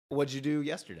What'd you do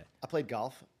yesterday? I played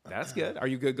golf. That's good. Are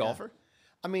you a good golfer?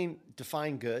 I mean,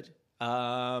 define good.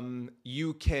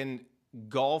 You can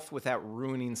golf without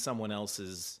ruining someone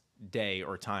else's day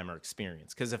or time or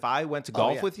experience. Because if I went to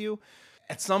golf with you,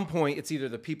 at some point, it's either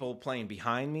the people playing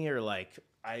behind me or like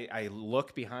I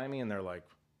look behind me and they're like,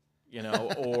 you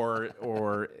know,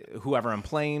 or whoever I'm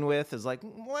playing with is like,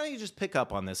 why don't you just pick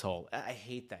up on this hole? I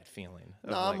hate that feeling.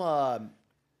 No, I'm a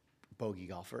bogey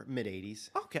golfer, mid-80s.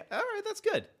 Okay, all right, that's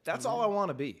good. That's all I want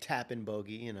to be. Tapping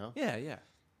bogey, you know. Yeah.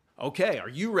 Okay, are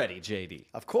you ready, JD?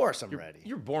 Of course I'm ready.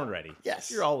 You're born ready. Yes.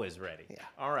 You're always ready. Yeah.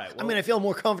 All right. Well, I mean, I feel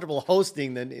more comfortable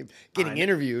hosting than getting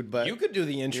interviewed, but... You could do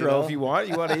the intro if you want.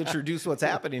 You want to introduce what's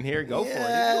happening here? Go for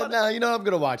it. No, you know I'm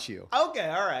going to watch you. Okay,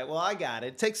 all right. Well, I got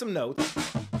it. Take some notes.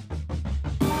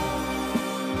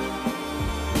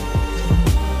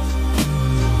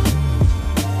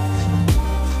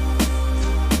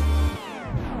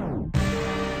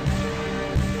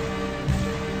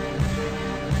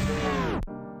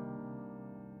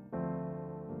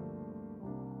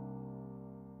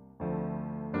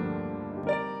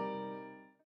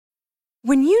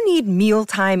 When you need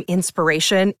mealtime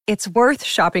inspiration, it's worth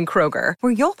shopping Kroger,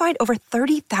 where you'll find over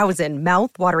 30,000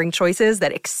 mouth-watering choices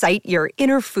that excite your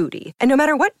inner foodie. And no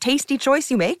matter what tasty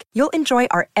choice you make, you'll enjoy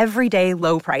our everyday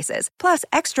low prices, plus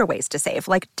extra ways to save,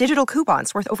 like digital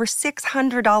coupons worth over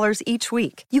 $600 each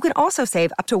week. You can also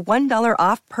save up to $1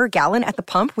 off per gallon at the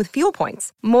pump with fuel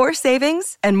points. More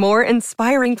savings and more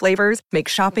inspiring flavors make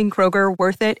shopping Kroger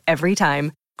worth it every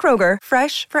time. Kroger,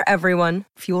 fresh for everyone.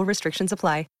 Fuel restrictions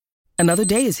apply. Another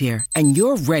day is here, and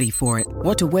you're ready for it.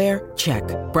 What to wear? Check.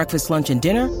 Breakfast, lunch, and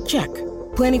dinner? Check.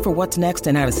 Planning for what's next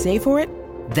and how to save for it?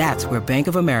 That's where Bank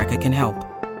of America can help.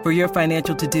 For your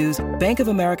financial to-dos, Bank of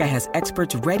America has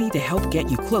experts ready to help get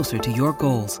you closer to your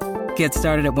goals. Get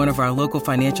started at one of our local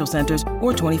financial centers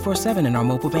or 24/7 in our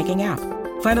mobile banking app.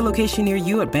 Find a location near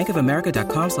you at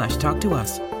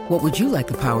bankofamerica.com/talktous. What would you like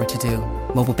the power to do?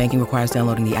 Mobile banking requires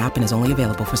downloading the app and is only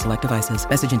available for select devices.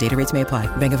 Message and data rates may apply.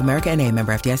 Bank of America N.A.,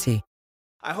 member FDIC.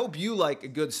 I hope you like a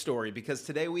good story, because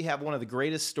today we have one of the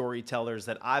greatest storytellers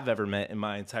that I've ever met in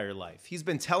my entire life. He's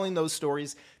been telling those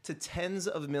stories to tens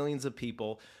of millions of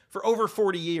people for over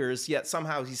 40 years, yet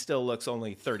somehow he still looks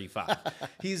only 35.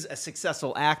 He's a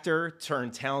successful actor,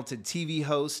 turned talented TV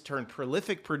host, turned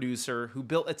prolific producer who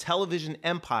built a television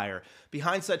empire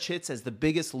behind such hits as The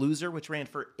Biggest Loser, which ran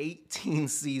for 18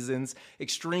 seasons,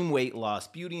 Extreme Weight Loss,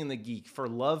 Beauty and the Geek, For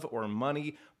Love or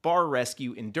Money, Bar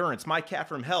Rescue, Endurance, My Cat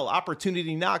from Hell,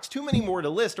 Opportunity Knocks, too many more to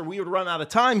list or we would run out of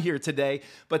time here today.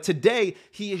 But today,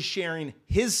 he is sharing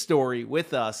his story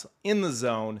with us in the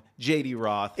zone, JD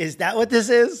Roth. Is that what this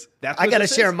is? I got to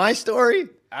share my story?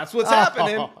 That's what's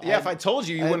happening. Yeah, if I told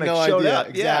you, you wouldn't have showed up.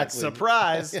 Exactly. Yeah,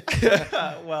 surprise.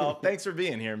 Well, thanks for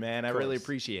being here, man. I really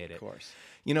appreciate it. Of course.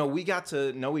 You know, we got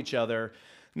to know each other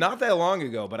not that long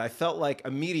ago, but I felt like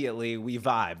immediately we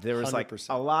vibed. There was 100%. Like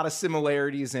a lot of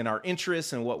similarities in our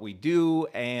interests and what we do,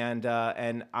 and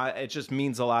it just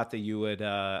means a lot that you would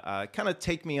kind of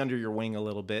take me under your wing a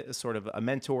little bit as sort of a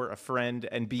mentor, a friend,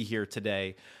 and be here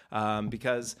today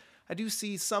because I do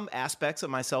see some aspects of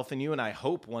myself in you, and I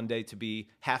hope one day to be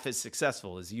half as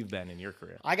successful as you've been in your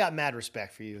career. I got mad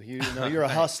respect for you. You know, you're a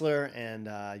hustler, and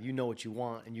you know what you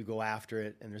want, and you go after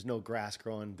it, and there's no grass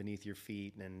growing beneath your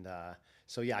feet, and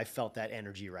so, yeah, I felt that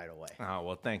energy right away. Oh,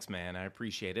 well, thanks, man. I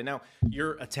appreciate it. Now,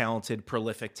 you're a talented,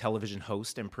 prolific television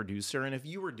host and producer, and if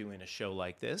you were doing a show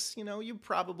like this, you know, you'd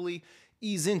probably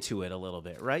ease into it a little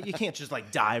bit, right? You can't just,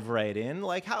 like, dive right in.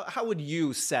 Like, how would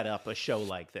you set up a show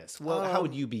like this? Well, how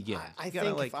would you begin? I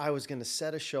think if I was going to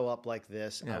set a show up like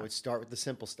this, I would start with the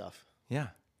simple stuff. Yeah.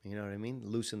 You know what I mean?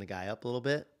 Loosen the guy up a little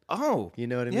bit. Oh. You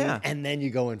know what I mean? And then you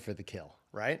go in for the kill,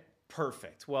 right?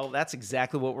 Perfect. Well, that's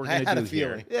exactly what we're going to do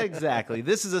here. Exactly.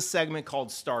 This is a segment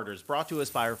called Starters, brought to us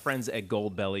by our friends at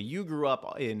Goldbelly. You grew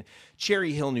up in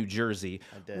Cherry Hill, New Jersey,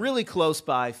 really close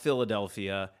by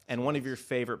Philadelphia, and one of your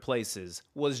favorite places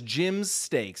was Jim's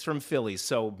Steaks from Philly.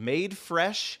 So made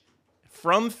fresh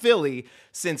from Philly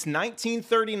since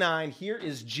 1939. Here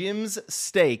is Jim's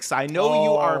Steaks. I know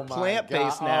you are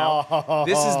plant-based now.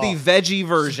 This is the veggie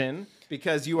version,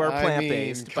 because you are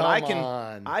plant-based, but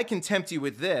I can tempt you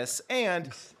with this, and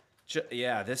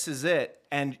yeah, this is it.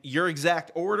 And your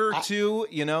exact order too,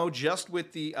 you know, just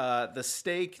with the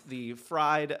steak, the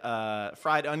fried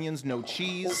onions, no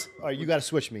cheese. All right, you got to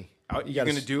switch me. You're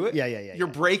gonna do it? Yeah. You're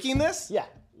breaking this? Yeah.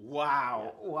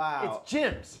 Wow. It's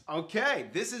Jim's. Okay,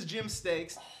 this is Jim's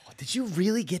Steaks. Oh, did you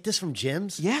really get this from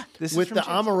Jim's? Yeah, this with is from the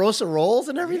Jim's. Omarosa rolls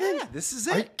and everything. Yeah, this is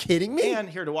it. Are you kidding me? And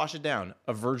here to wash it down,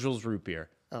 a Virgil's root beer.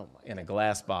 Oh my! In a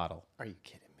glass bottle. Are you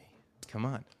kidding me? Come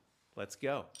on. Let's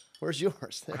go. Where's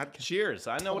yours? Cheers.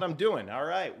 I know what I'm doing. All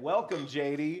right. Welcome,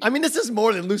 JD. I mean, this is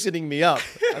more than loosening me up.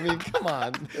 I mean, come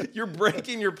on. You're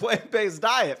breaking your plant-based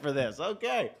diet for this.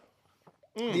 Okay.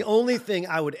 The only thing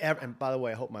I would ever, and by the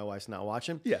way, I hope my wife's not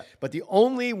watching. Yeah. But the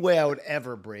only way I would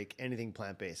ever break anything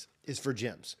plant-based is for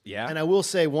gyms. Yeah. And I will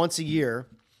say once a year,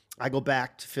 I go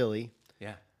back to Philly.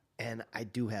 Yeah. And I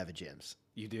do have a gyms.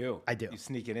 You do? I do. You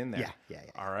sneak it in there? Yeah.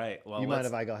 All right. Well, you mind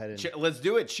if I go ahead and... Let's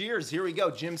do it. Cheers. Here we go.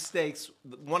 Jim Steaks,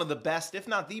 one of the best, if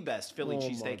not the best, Philly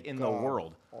cheesesteak in the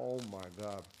world. Oh, my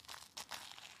God.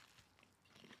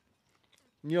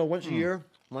 You know, once a year,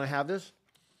 when I have this,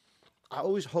 I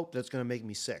always hope that it's going to make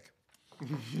me sick.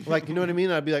 Like, you know what I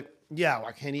mean? I'd be like, yeah, well,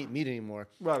 I can't eat meat anymore.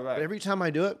 Right. But every time I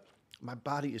do it, my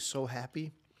body is so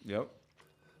happy. Yep.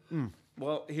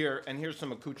 Well, here's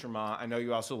some accoutrement. I know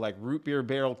you also like root beer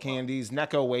barrel candies,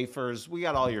 Necco wafers. We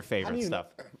got all your favorite stuff.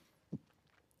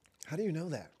 How do you know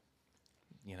that?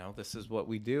 You know, this is what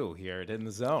we do here at In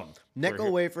the Zone. Necco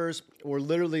wafers were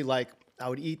literally like, I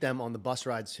would eat them on the bus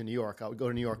rides to New York. I would go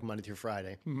to New York Monday through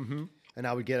Friday. Mm-hmm. And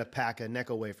I would get a pack of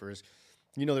Necco wafers.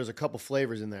 You know, there's a couple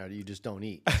flavors in there that you just don't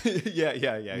eat. Yeah.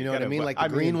 You know what I mean? Like the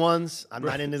green ones. I'm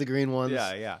not into the green ones.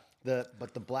 Yeah.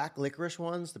 But the black licorice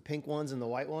ones, the pink ones, and the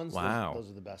white ones. Wow,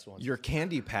 those are the best ones. Your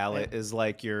candy palate is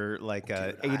like you're like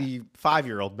a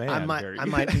 85-year-old man.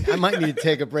 I might need to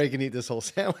take a break and eat this whole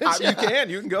sandwich. You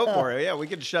can go for it. Yeah, we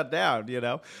can shut down. You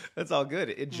know, that's all good.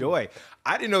 Enjoy.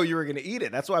 I didn't know you were going to eat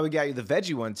it. That's why we got you the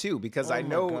veggie one too, because I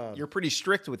know you're pretty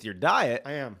strict with your diet.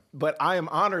 I am, but I am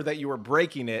honored that you were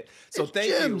breaking it. So thank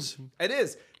you. It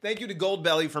is. Thank you to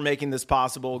Goldbelly for making this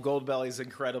possible. Goldbelly's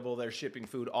incredible. They're shipping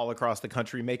food all across the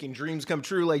country, making dreams come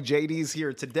true like JD's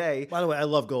here today. By the way, I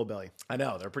love Goldbelly. I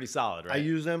know. They're pretty solid, right? I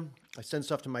use them. I send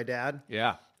stuff to my dad.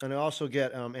 Yeah. And I also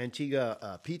get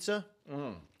Antigua pizza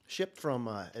shipped from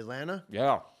Atlanta.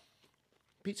 Yeah.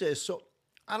 Pizza is so...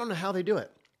 I don't know how they do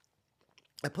it.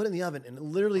 I put it in the oven, and it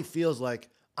literally feels like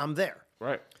I'm there.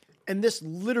 Right. And this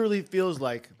literally feels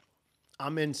like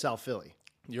I'm in South Philly.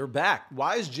 You're back.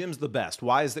 Why is Jim's the best?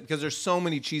 Why is that? Because there's so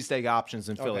many cheesesteak options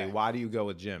in Philly. Okay. Why do you go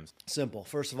with Jim's? Simple.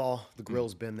 First of all, the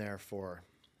grill's been there for,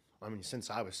 since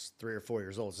I was 3 or 4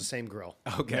 years old. It's the same grill.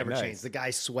 Okay, Never nice. changed. The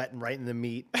guy's sweating right in the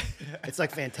meat. It's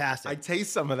like fantastic. I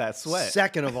taste some of that sweat.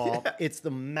 Second of all, it's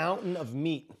the mountain of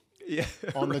meat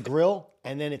on the grill,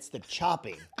 and then it's the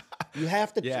chopping. You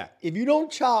have to, if you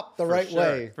don't chop the right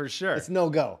way, for sure, it's no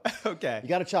go. Okay. You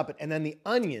got to chop it. And then the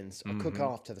onions are cooked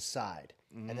off to the side.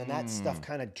 And then that stuff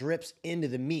kind of drips into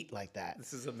the meat like that.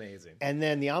 This is amazing. And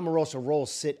then the Amorosa rolls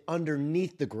sit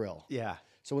underneath the grill. Yeah.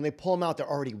 So when they pull them out, they're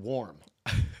already warm.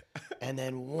 And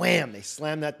then wham, they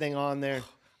slam that thing on there.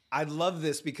 I love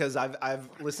this because I've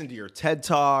listened to your TED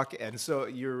Talk, and so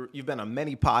you've been on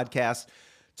many podcasts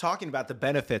talking about the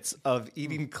benefits of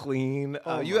eating clean.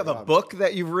 You have a book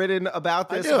that you've written about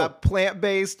this, about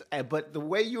plant-based, but the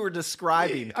way you were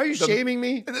describing... Are you shaming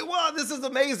me? Well, this is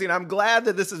amazing. I'm glad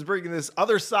that this is bringing this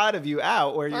other side of you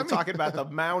out, where you're talking about the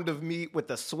mound of meat with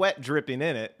the sweat dripping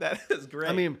in it. That is great.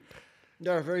 I mean,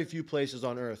 there are very few places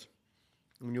on earth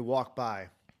when you walk by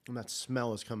and that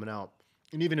smell is coming out.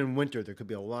 And even in winter, there could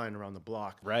be a line around the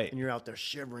block. Right. And you're out there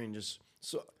shivering.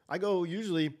 So I go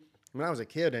usually, when I was a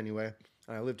kid anyway,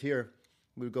 and I lived here,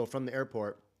 we would go from the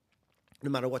airport, no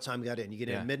matter what time you got in. You get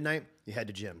in at midnight, you head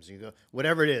to Jim's. You go,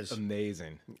 whatever it is.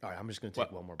 Amazing. All right, I'm just going to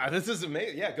take one more bite. This is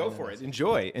amazing. Yeah, go for it.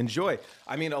 Enjoy.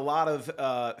 I mean, a lot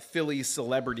of Philly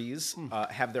celebrities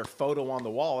have their photo on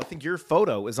the wall. I think your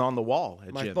photo is on the wall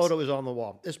at My Jim's. photo is on the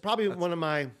wall. It's probably one of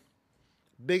my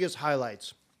biggest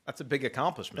highlights That's a big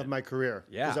accomplishment of my career.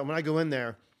 Yeah. Is that when I go in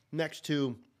there next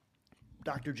to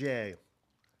Dr. J,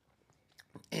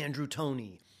 Andrew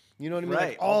Toney, you know what I mean? Right.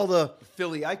 Like all the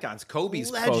Philly icons. Kobe's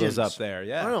legends. photos up there.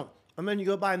 Yeah. I don't know. And then you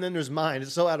go by and then there's mine.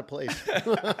 It's so out of place.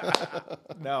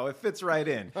 No, it fits right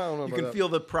in. I don't know You about can that. feel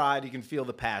the pride. You can feel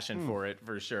the passion for it,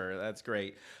 for sure. That's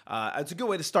great. It's a good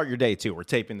way to start your day, too. We're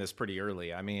taping this pretty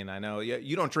early. I mean, I know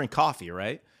you don't drink coffee,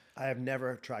 right? I have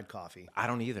never tried coffee. I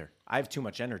don't either. I have too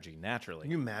much energy, naturally.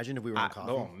 Can you imagine if we were on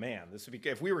coffee? Oh, man. This would be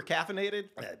if we were caffeinated.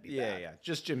 That'd be bad. Yeah.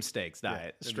 Just Jim Steaks diet,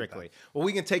 that'd be strictly. bad. Well,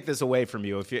 we can take this away from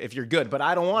you if you're good, but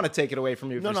I don't want to take it away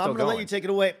from you if No, you're no, still I'm going to going. let you take it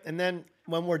away. And then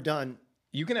when we're done,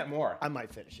 You can have more. I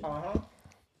might finish it.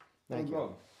 Thank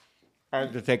you. I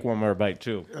have to take one more bite,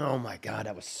 too. Oh, my God.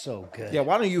 That was so good. Yeah,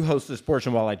 why don't you host this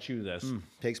portion while I chew this?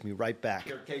 Takes me right back.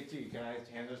 Here, KT, can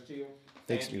I hand this to you?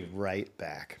 Takes me right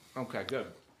back. Okay, good.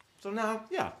 So now,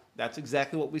 that's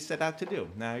exactly what we set out to do.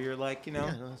 Now you're like,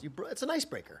 Yeah, no, it's an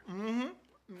icebreaker.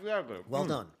 Exactly. Well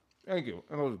done. Thank you.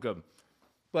 That was good.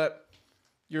 But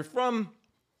you're from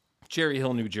Cherry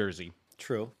Hill, New Jersey.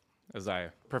 True. as I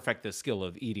perfect the skill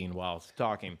of eating while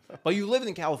talking. But you lived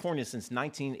in California since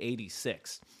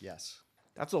 1986. Yes.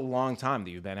 That's a long time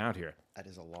that you've been out here. That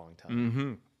is a long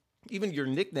time. Even your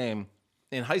nickname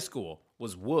in high school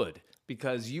was Wood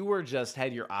because you were just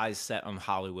had your eyes set on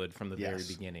Hollywood from the very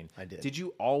beginning. I did. Did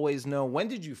you always know? When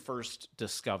did you first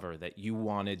discover that you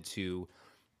wanted to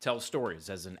tell stories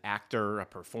as an actor, a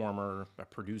performer, a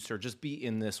producer, just be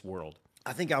in this world?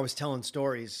 I think I was telling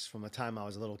stories from the time I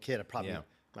was a little kid.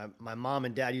 My mom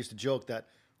and dad used to joke that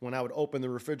when I would open the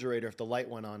refrigerator, if the light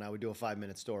went on, I would do a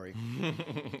 5-minute story.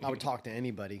 I would talk to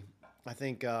anybody. I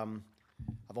think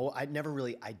I'd never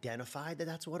really identified that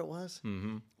that's what it was.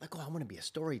 Like, I want to be a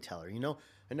storyteller, you know?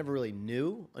 I never really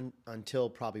knew until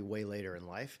probably way later in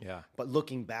life. Yeah. But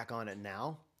looking back on it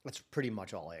now, that's pretty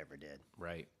much all I ever did.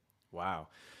 Right. Wow.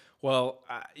 Well,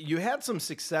 you had some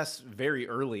success very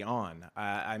early on.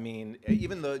 I mean, do you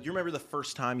remember the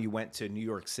first time you went to New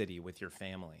York City with your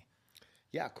family?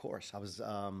 Yeah, of course. I was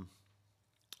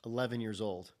 11 years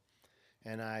old,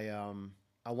 and I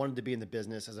wanted to be in the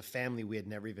business. As a family, we had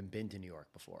never even been to New York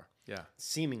before. Yeah.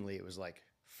 Seemingly, it was like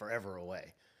forever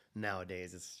away.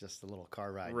 Nowadays, it's just a little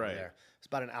car ride Right. there. It's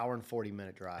about an hour and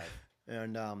 40-minute drive.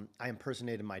 And I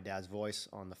impersonated my dad's voice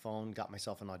on the phone, got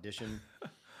myself an audition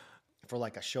for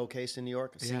like a showcase in New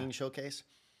York, a singing showcase.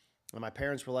 And my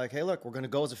parents were like, hey, look, we're going to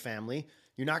go as a family.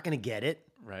 You're not going to get it.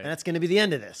 Right. And that's going to be the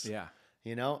end of this. Yeah.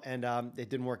 You know, and it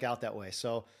didn't work out that way.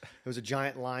 So there was a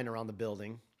giant line around the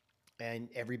building, and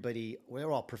everybody, we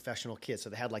were all professional kids. So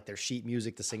they had like their sheet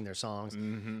music to sing their songs.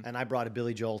 And I brought a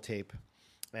Billy Joel tape,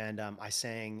 and I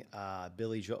sang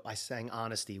I sang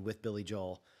Honesty with Billy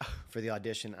Joel for the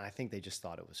audition. And I think they just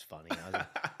thought it was funny. I was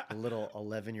a little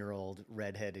 11-year-old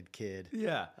redheaded kid.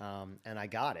 Yeah. And I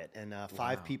got it. And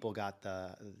 5 people got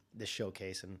the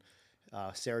showcase, and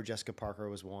Sarah Jessica Parker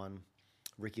was one.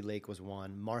 Ricky Lake was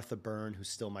one. Martha Byrne, who's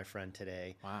still my friend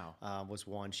today, was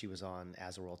one. She was on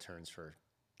As the World Turns for,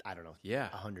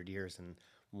 100 years and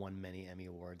won many Emmy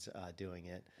Awards doing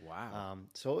it. Wow.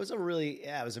 So it was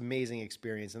it was an amazing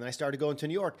experience. And then I started going to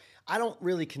New York. I don't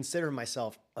really consider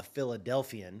myself a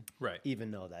Philadelphian, right?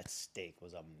 Even though that steak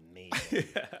was amazing.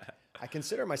 I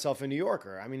consider myself a New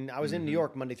Yorker. I mean, I was in New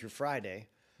York Monday through Friday.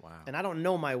 Wow. And I don't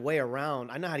know my way around.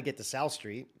 I know how to get to South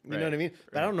Street. You know what I mean?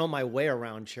 But I don't know my way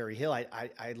around Cherry Hill.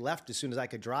 I left as soon as I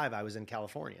could drive. I was in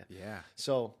California. Yeah.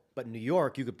 So, but New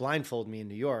York, you could blindfold me in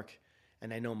New York,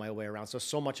 and I know my way around.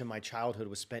 So much of my childhood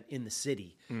was spent in the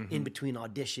city, in between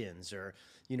auditions or,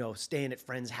 staying at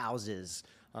friends' houses.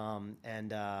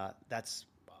 That's,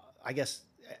 I guess,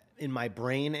 in my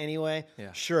brain anyway.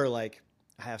 Yeah. Sure, like,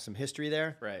 I have some history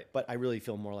there. Right. But I really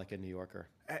feel more like a New Yorker.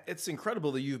 It's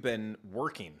incredible that you've been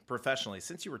working professionally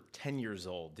since you were 10 years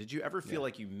old. Did you ever feel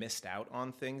like you missed out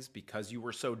on things because you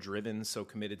were so driven, so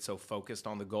committed, so focused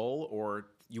on the goal, or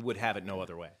you would have it no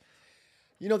other way?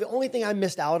 The only thing I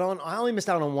missed out on, I only missed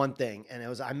out on one thing, and it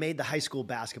was I made the high school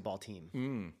basketball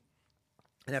team.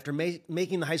 And after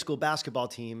making the high school basketball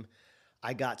team,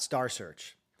 I got Star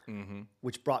Search,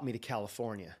 which brought me to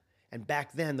California. And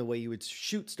back then, the way you would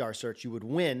shoot Star Search, you would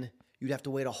win. You'd have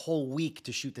to wait a whole week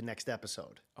to shoot the next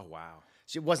episode. Oh, wow.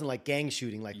 So it wasn't like gang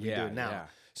shooting like we do it now. Yeah.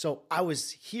 So I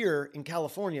was here in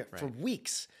California for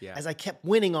weeks as I kept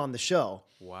winning on the show.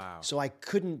 Wow. So I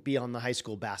couldn't be on the high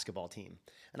school basketball team.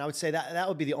 And I would say that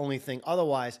would be the only thing.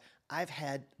 Otherwise, I've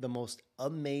had the most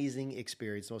amazing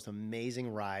experience, the most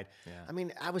amazing ride. Yeah. I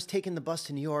mean, I was taking the bus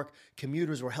to New York.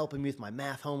 Commuters were helping me with my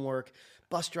math homework.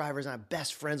 Bus drivers, and I'm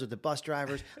best friends with the bus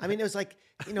drivers. I mean, it was like,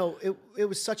 it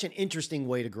was such an interesting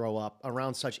way to grow up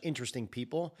around such interesting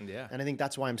people. Yeah. And I think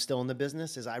that's why I'm still in the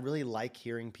business, is I really like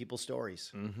hearing people's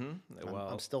stories. Well,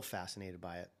 I'm still fascinated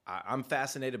by it. I'm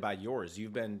fascinated by yours.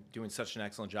 You've been doing such an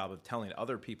excellent job of telling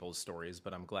other people's stories,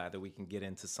 but I'm glad that we can get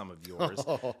into some of yours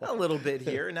a little bit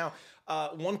here. Now,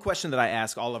 one question that I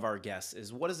ask all of our guests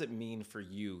is, what does it mean for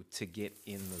you to get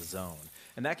in the zone?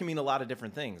 And that can mean a lot of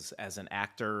different things, as an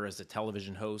actor, as a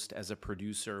television host, as a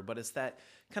producer, but it's that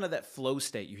kind of that flow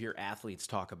state you hear athletes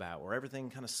talk about, where everything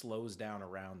kind of slows down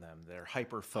around them. They're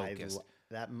hyper-focused.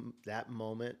 That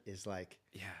moment is like,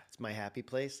 it's my happy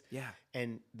place. Yeah.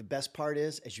 And the best part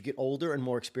is, as you get older and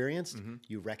more experienced,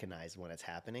 you recognize when it's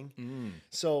happening.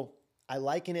 So I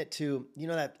liken it to,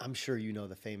 that I'm sure you know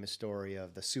the famous story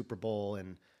of the Super Bowl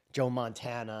and Joe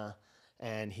Montana,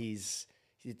 and it's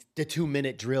the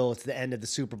 2-minute drill. It's the end of the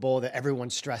Super Bowl that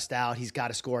everyone's stressed out. He's got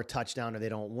to score a touchdown or they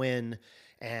don't win.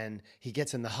 And he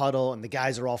gets in the huddle and the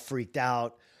guys are all freaked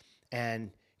out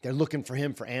and they're looking for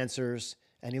him for answers.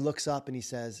 And he looks up and he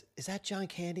says, "Is that John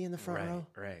Candy in the front row?"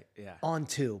 Right. Yeah. On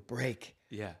 2, break.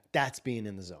 Yeah. That's being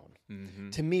in the zone.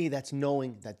 To me, that's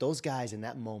knowing that those guys in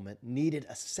that moment needed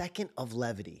a second of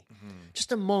levity.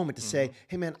 Just a moment to say,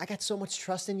 "Hey, man, I got so much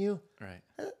trust in you." Right.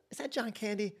 Is that John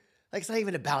Candy? Like, it's not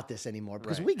even about this anymore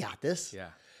because we got this. Yeah.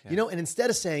 You know, and instead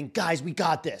of saying, "Guys, we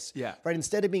got this." Yeah. Right.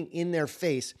 Instead of being in their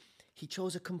face, he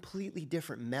chose a completely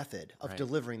different method of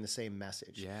delivering the same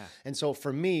message. Yeah. And so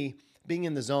for me, being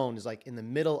in the zone is like in the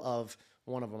middle of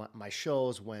one of my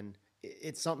shows when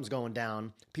something's going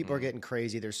down, people are getting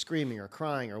crazy, they're screaming or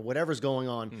crying or whatever's going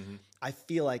on. I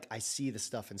feel like I see the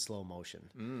stuff in slow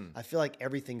motion. I feel like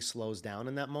everything slows down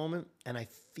in that moment, and I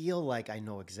feel like I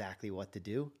know exactly what to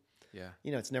do. Yeah.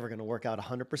 You know, it's never going to work out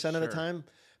 100% of the time,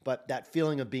 but that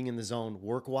feeling of being in the zone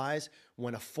work-wise,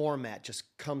 when a format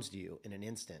just comes to you in an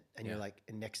instant, and you're like,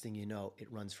 and next thing you know, it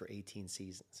runs for 18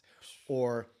 seasons.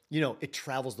 Or, you know, it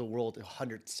travels the world to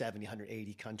 170,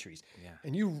 180 countries. Yeah.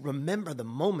 And you remember the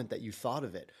moment that you thought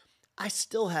of it. I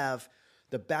still have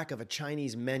the back of a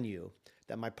Chinese menu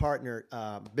that my partner,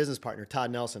 business partner,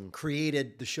 Todd Nelson,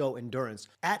 created the show Endurance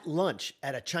at lunch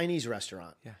at a Chinese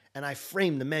restaurant. Yeah. And I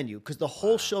framed the menu because the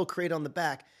whole show created on the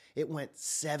back, it went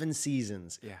 7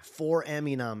 seasons, 4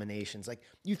 Emmy nominations. Like,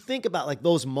 you think about like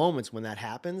those moments when that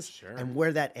happens and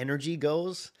where that energy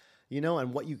goes, you know,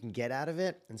 and what you can get out of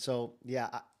it. And so,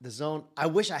 the zone, I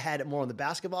wish I had it more on the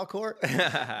basketball court.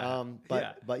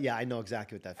 But yeah, I know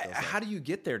exactly what that feels like. How do you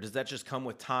get there? Does that just come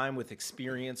with time, with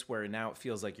experience, where now it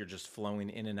feels like you're just flowing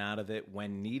in and out of it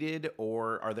when needed?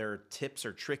 Or are there tips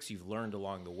or tricks you've learned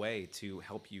along the way to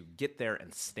help you get there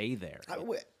and stay there?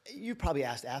 You probably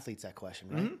asked athletes that question,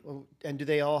 right? And do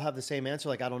they all have the same answer?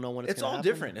 Like, I don't know when it's going to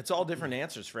happen? Different. It's all different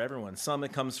answers for everyone. Some,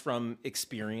 it comes from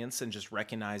experience and just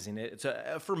recognizing it.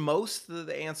 It's for most,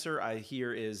 the answer I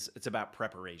hear is it's about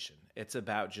preparation. It's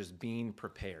about just being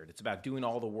prepared. It's about doing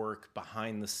all the work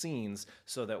behind the scenes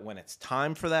so that when it's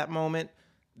time for that moment,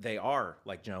 they are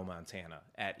like Joe Montana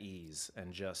at ease,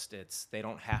 and just they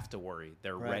don't have to worry.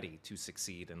 They're ready to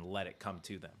succeed and let it come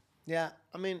to them. Yeah,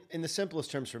 I mean, in the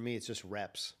simplest terms for me, it's just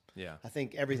reps. Yeah. I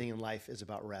think everything in life is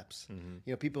about reps.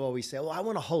 You know, people always say, "Well, I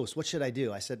want to host. What should I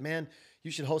do?" I said, "Man,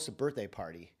 you should host a birthday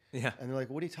party." Yeah. And they're like,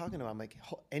 "What are you talking about?" I'm like,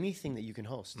 anything that you can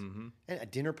host. And a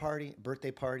dinner party,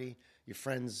 birthday party, your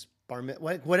friend's bar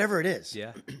mitzvah, whatever it is.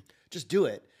 Yeah. Just do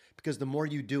it, because the more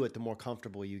you do it, the more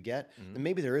comfortable you get. And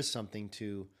maybe there is something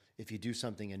to, if you do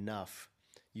something enough,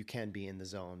 you can be in the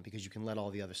zone because you can let all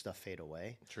the other stuff fade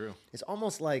away. True. It's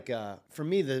almost like, for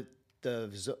me,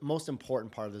 the most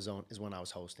important part of the zone is when I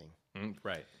was hosting.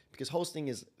 Right. Because hosting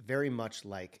is very much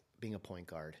like being a point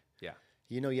guard. Yeah.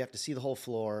 You know, you have to see the whole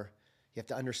floor. You have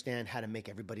to understand how to make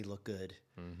everybody look good.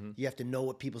 You have to know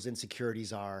what people's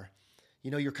insecurities are. You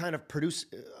know, you're kind of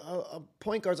a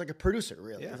point guard's like a producer,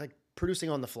 really. Yeah. It's like producing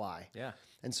on the fly. Yeah.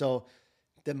 And so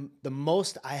the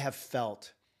most I have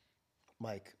felt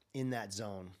like in that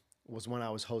zone was when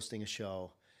I was hosting a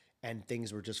show and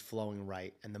things were just flowing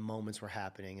right, and the moments were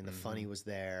happening, and the funny was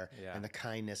there, and the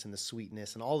kindness and the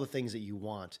sweetness and all the things that you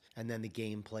want, and then the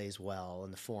game plays well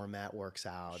and the format works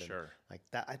out. Sure. And like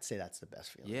that, I'd say that's the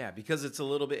best feeling. Yeah, because it's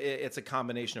it's a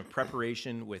combination of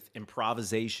preparation with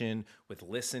improvisation, with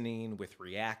listening, with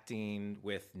reacting,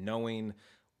 with knowing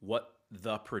what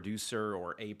the producer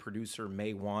or a producer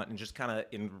may want, and just kind of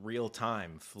in real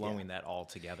time flowing that all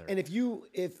together. And if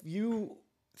you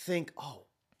think, "Oh,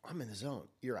 I'm in the zone,"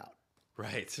 you're out.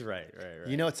 Right.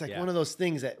 You know, it's like one of those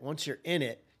things that once you're in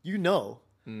it, you know,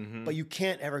 but you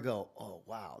can't ever go, "Oh,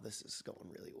 wow, this is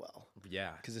going really well."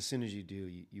 Yeah. Because as soon as you do,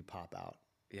 you pop out.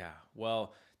 Yeah.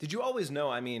 Well, did you always know?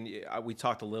 I mean, we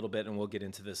talked a little bit, and we'll get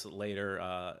into this later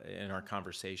in our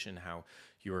conversation, how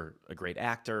you're a great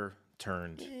actor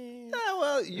turned.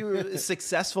 You're a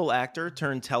successful actor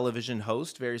turned television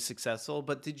host, very successful.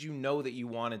 But did you know that you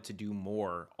wanted to do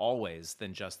more always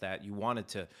than just that? You wanted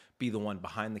to be the one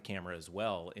behind the camera as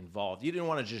well, involved. You didn't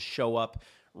want to just show up,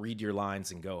 read your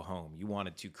lines, and go home. You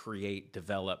wanted to create,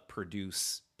 develop,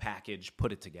 produce, package,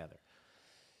 put it together.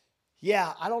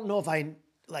 Yeah, I don't know if I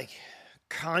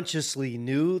consciously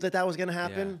knew that was going to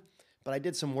happen, but I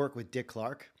did some work with Dick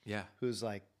Clark, who's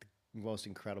like the most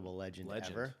incredible legend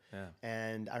ever. Yeah.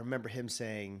 And I remember him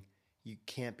saying, "You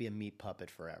can't be a meat puppet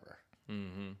forever."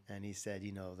 And he said,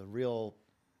 you know, the real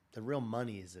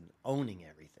money is in owning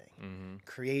everything,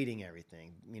 creating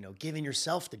everything, you know, giving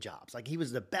yourself the jobs. Like, he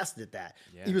was the best at that.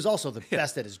 Yeah. He was also the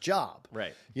best at his job,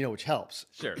 right? You know, which helps.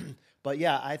 Sure. But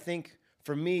yeah, I think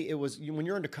for me, it was when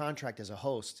you're under contract as a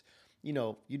host, you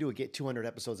know, you get 200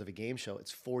 episodes of a game show.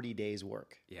 It's 40 days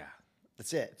work. Yeah.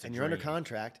 That's it. And you're under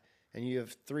contract. and you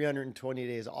have 320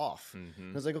 days off. And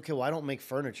I was like, okay, well, I don't make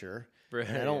furniture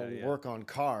and I don't work on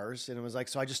cars. And it was like,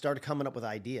 so I just started coming up with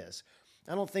ideas.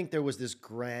 I don't think there was this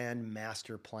grand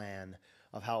master plan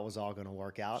of how it was all going to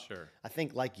work out. Sure. I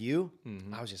think like you,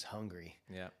 I was just hungry.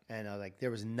 Yeah. And I was like, there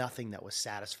was nothing that was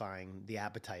satisfying the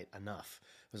appetite enough.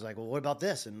 It was like, well, what about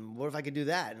this? And what if I could do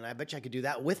that? And I bet you I could do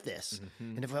that with this.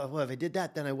 And if I did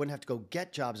that, then I wouldn't have to go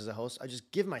get jobs as a host. I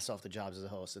just give myself the jobs as a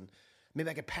host. And maybe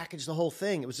I could package the whole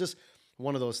thing. It was just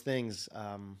one of those things.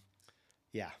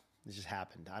 It just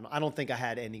happened. I don't think I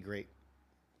had any great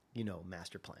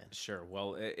master plan. Sure.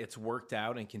 Well, it's worked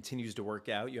out and continues to work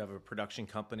out. You have a production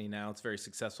company now. It's very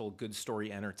successful, Good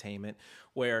Story Entertainment,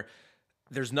 where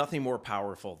there's nothing more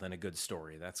powerful than a good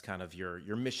story. That's kind of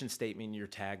your mission statement, your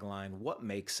tagline. What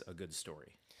makes a good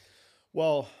story?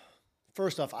 Well,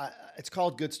 first off, it's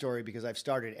called Good Story because I've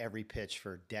started every pitch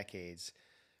for decades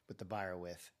with the buyer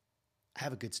with, I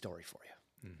have a good story for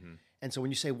you. And so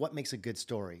when you say what makes a good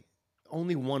story,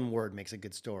 only one word makes a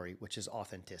good story, which is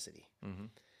authenticity.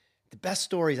 The best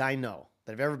stories I know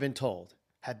that have ever been told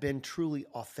have been truly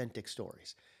authentic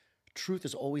stories. Truth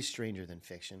is always stranger than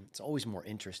fiction. It's always more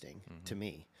interesting to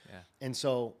me. Yeah. And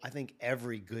so I think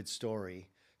every good story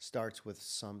starts with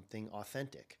something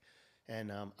authentic.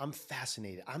 And I'm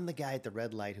fascinated. I'm the guy at the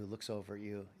red light who looks over at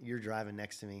you. You're driving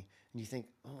next to me, and you think,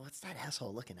 "Oh, what's that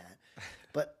asshole looking at?"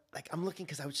 But like, I'm looking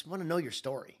because I just want to know your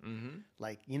story.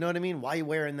 Like, you know what I mean? Why are you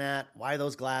wearing that? Why are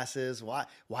those glasses? Why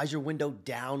is your window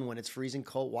down when it's freezing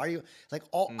cold? Why are you like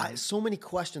so many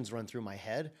questions run through my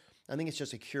head. I think it's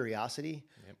just a curiosity.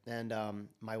 And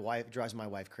my wife drives my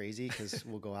wife crazy because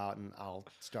we'll go out and I'll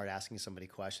start asking somebody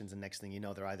questions, and next thing you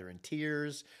know, they're either in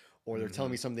tears or they're telling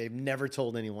me something they've never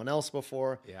told anyone else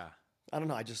before. Yeah. I don't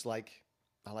know.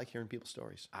 I like hearing people's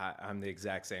stories. I'm the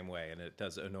exact same way, and it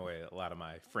does annoy a lot of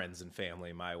my friends and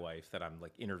family, my wife, that I'm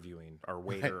like interviewing our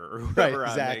waiter or whoever.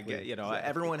 Exactly.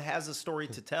 Everyone has a story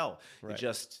to tell. Right. It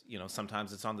just,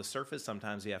 sometimes it's on the surface.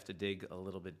 Sometimes you have to dig a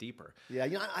little bit deeper. Yeah,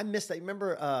 I missed that.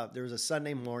 Remember, there was a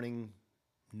Sunday morning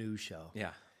news show.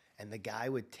 Yeah. And the guy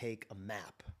would take a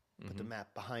map, put the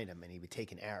map behind him, and he would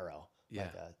take an arrow,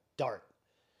 like a dart,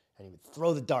 and he would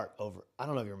throw the dart over. I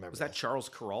don't know if you remember. Was that Charles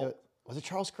Carroll? Was it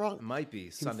Charles Carroll? It might be. He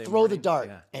Sunday would throw morning. the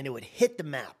dart, and it would hit the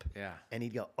map. Yeah. And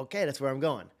he'd go, okay, that's where I'm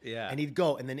going. Yeah. And he'd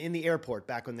go, and then in the airport,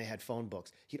 back when they had phone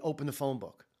books, he'd open the phone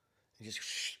book, and just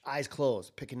eyes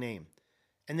closed, pick a name.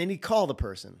 And then he'd call the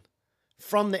person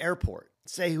from the airport,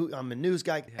 say who I'm a news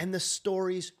guy, and the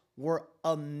stories were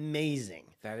amazing.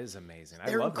 That is amazing.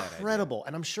 They're I love that. incredible.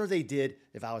 And I'm sure they did.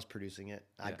 If I was producing it,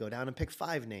 I'd go down and pick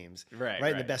 5 names. Right.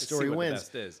 And the best story See what wins. the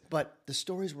best is. But the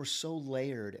stories were so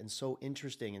layered and so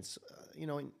interesting.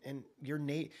 And, and your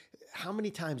how many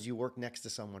times you work next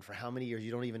to someone for how many years?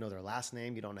 You don't even know their last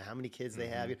name. You don't know how many kids they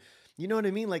have. You know what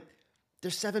I mean? Like,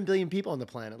 there's 7 billion people on the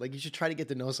planet. Like, you should try to get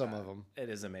to know some of them. It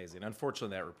is amazing.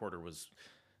 Unfortunately, that reporter was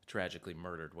tragically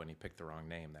murdered when he picked the wrong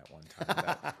name that one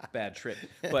time. Bad trip.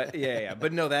 But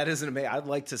But no, that isn't amazing. I'd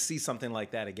like to see something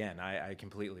like that again. I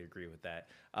completely agree with that.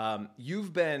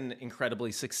 You've been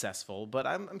incredibly successful, but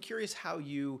I'm curious how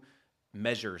you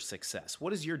measure success.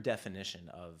 What is your definition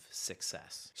of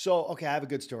success? So, okay, I have a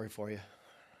good story for you.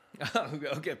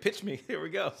 Okay, pitch me. Here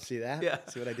we go. See that? Yeah.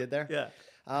 See what I did there? Yeah.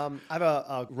 I have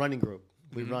a running group.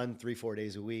 We run 3-4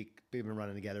 days a week. We've been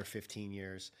running together 15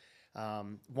 years.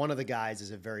 One of the guys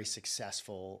is a very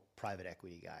successful private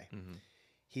equity guy.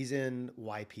 He's in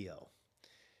YPO,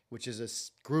 which is a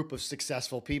group of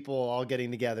successful people all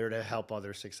getting together to help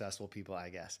other successful people, I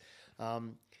guess.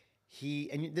 And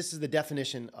this is the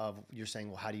definition of, you're saying,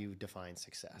 well, how do you define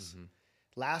success?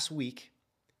 Last week,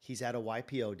 he's at a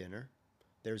YPO dinner.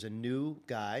 There's a new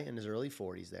guy in his early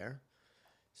 40s there.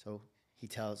 So he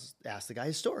asks the guy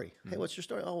his story. Hey, what's your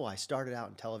story? Oh, well, I started out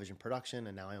in television production,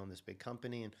 and now I own this big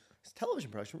company. And it's television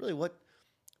production, really?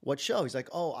 What show? He's like,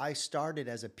 oh, I started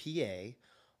as a PA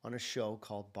on a show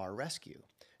called Bar Rescue.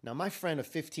 Now, my friend of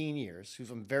 15 years, who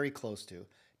I'm very close to,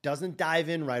 doesn't dive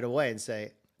in right away and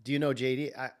say, do you know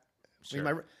JD?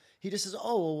 Sure. He just says,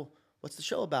 oh, well, what's the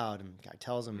show about? And the guy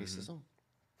tells him, he says, oh,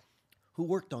 who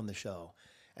worked on the show?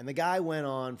 And the guy went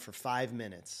on for 5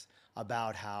 minutes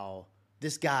about how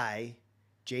this guy,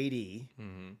 JD,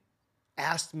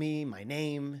 asked me my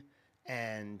name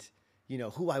and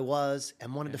who I was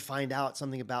and wanted to find out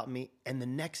something about me. And the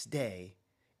next day,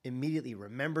 immediately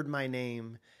remembered my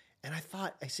name. And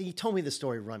he told me the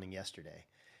story running yesterday.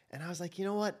 And I was like, you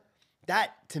know what?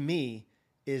 That, to me,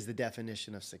 is the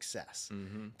definition of success.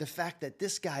 The fact that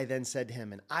this guy then said to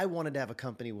him, and I wanted to have a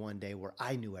company one day where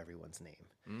I knew everyone's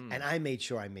name. And I made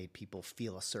sure I made people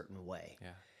feel a certain way. Yeah.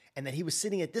 And that he was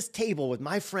sitting at this table with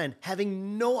my friend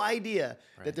having no idea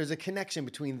that there's a connection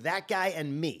between that guy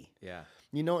and me. Yeah.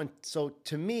 You know, and so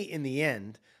to me, in the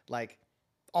end, like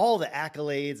all the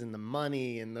accolades and the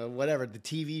money and the whatever, the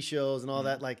TV shows and all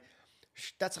that, like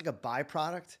that's like a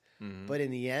byproduct. But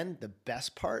in the end, the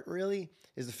best part really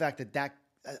is the fact that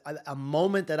a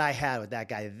moment that I had with that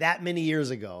guy that many years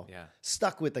ago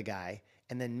stuck with the guy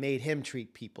and then made him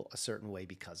treat people a certain way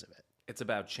because of it. It's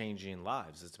about changing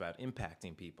lives. It's about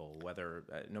impacting people, whether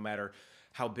no matter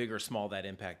how big or small that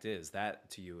impact is. That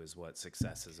to you is what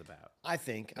success is about. I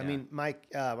think. Yeah. I mean, I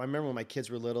remember when my kids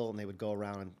were little and they would go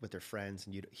around with their friends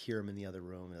and you'd hear them in the other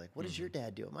room. They're like, "What does your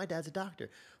dad do?" "My dad's a doctor."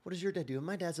 "What does your dad do?"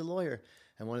 "My dad's a lawyer."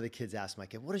 And one of the kids asked my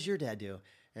kid, "What does your dad do?"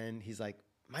 And he's like,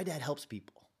 "My dad helps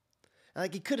people." And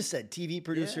like he could have said TV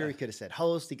producer, he could have said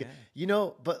host, he could, you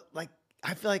know, but like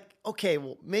I feel like okay,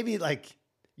 well maybe like.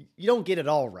 You don't get it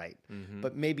all right,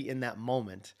 but maybe in that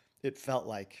moment, it felt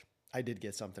like I did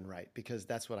get something right because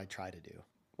that's what I try to do.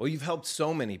 Well, you've helped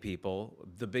so many people.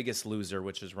 The Biggest Loser,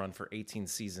 which has run for 18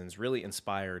 seasons, really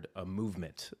inspired a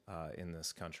movement in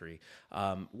this country.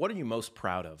 What are you most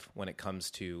proud of when it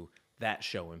comes to that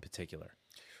show in particular?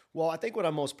 Well, I think what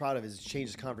I'm most proud of is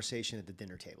change the conversation at the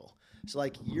dinner table. So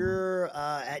like you're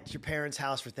at your parents'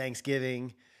 house for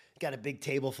Thanksgiving, got a big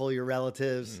table full of your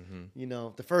relatives. You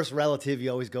know, the first relative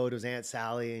you always go to is Aunt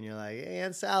Sally, and you're like, "Hey,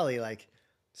 Aunt Sally, like,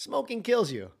 smoking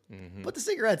kills you. Put the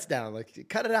cigarettes down. Like,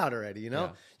 cut it out already, you know?"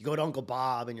 Yeah. You go to Uncle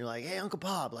Bob, and you're like, "Hey, Uncle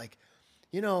Bob, like,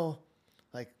 you know,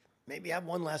 like, maybe have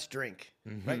one last drink."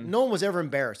 Right? No one was ever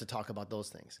embarrassed to talk about those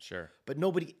things. Sure. But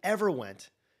nobody ever went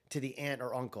to the aunt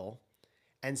or uncle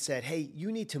and said, "Hey,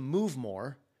 you need to move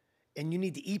more. And you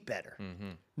need to eat better."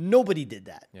 Nobody did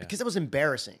that because it was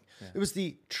embarrassing. It was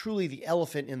truly the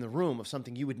elephant in the room of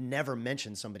something you would never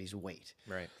mention somebody's weight.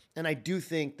 Right. And I do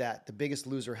think that The Biggest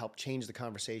Loser helped change the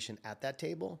conversation at that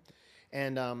table.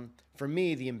 And for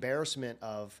me, the embarrassment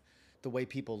of the way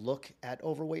people look at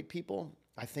overweight people,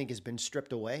 I think has been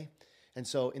stripped away. And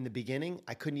so in the beginning,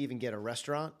 I couldn't even get a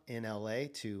restaurant in LA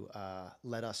to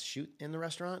let us shoot in the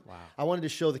restaurant. Wow. I wanted to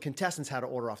show the contestants how to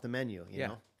order off the menu, you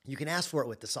know? You can ask for it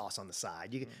with the sauce on the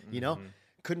side. You know,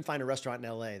 couldn't find a restaurant in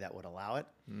LA that would allow it.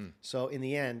 So in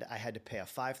the end, I had to pay a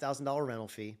 $5,000 rental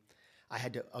fee. I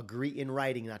had to agree in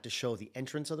writing not to show the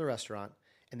entrance of the restaurant.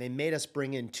 And they made us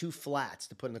bring in 2 flats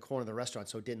to put in the corner of the restaurant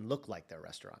so it didn't look like their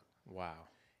restaurant. Wow.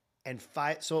 And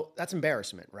so that's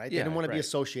embarrassment, right? They didn't want to be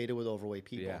associated with overweight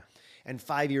people. Yeah. And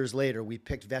 5 years later, we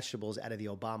picked vegetables out of the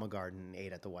Obama garden and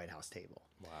ate at the White House table.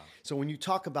 Wow. So when you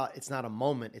talk about it's not a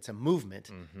moment, it's a movement,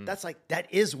 that's like,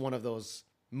 that is one of those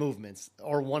movements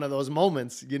or one of those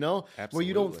moments, you know, where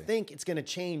you don't think it's going to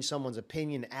change someone's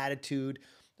opinion, attitude,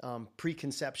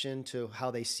 preconception to how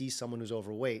they see someone who's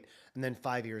overweight. And then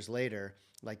 5 years later,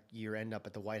 like you end up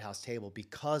at the White House table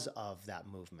because of that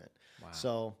movement. Wow.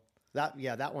 So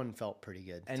that one felt pretty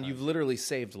good. And you've literally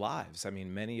saved lives. I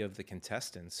mean, many of the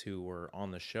contestants who were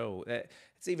on the show,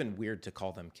 it's even weird to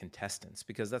call them contestants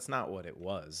because that's not what it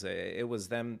was. It was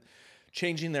them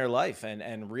changing their life.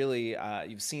 And really,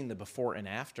 you've seen the before and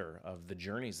after of the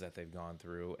journeys that they've gone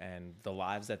through and the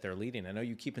lives that they're leading. I know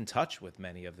you keep in touch with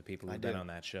many of the people who've been on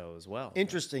that show as well.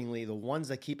 Interestingly, the ones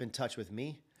that keep in touch with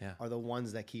me are the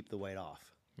ones that keep the weight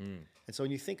off. And so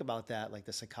when you think about that, like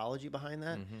the psychology behind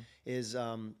that is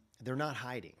they're not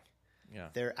hiding. Yeah.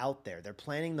 They're out there. They're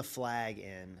planting the flag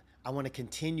in, I want to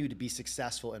continue to be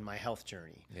successful in my health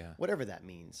journey. Yeah. Whatever that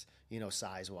means, you know,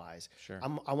 size-wise. Sure.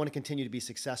 I want to continue to be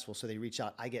successful. So they reach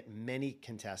out. I get many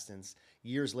contestants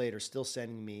years later still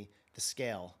sending me the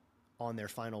scale on their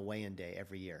final weigh-in day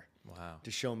every year. Wow. To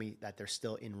show me that they're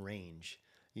still in range.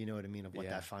 You know what I mean? Of what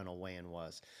that final weigh-in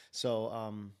was.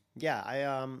 So,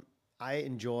 I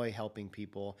enjoy helping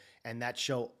people. And that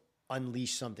show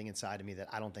unleashed something inside of me that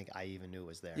I don't think I even knew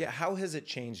was there. Yeah. How has it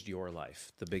changed your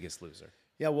life, The Biggest Loser?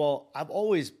 Yeah, well, I've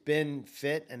always been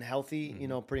fit and healthy, you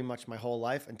know, pretty much my whole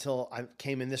life until I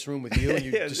came in this room with you and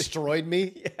you destroyed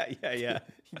me. Yeah.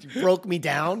 You broke me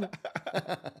down.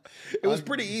 It was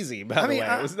pretty easy, by the way.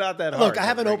 It was not that hard. Look, I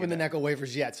haven't opened the Necco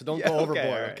wafers yet, so don't go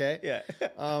overboard, okay?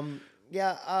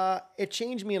 Yeah. It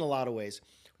changed me in a lot of ways.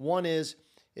 One is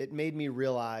it made me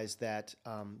realize that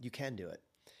you can do it.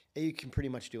 You can pretty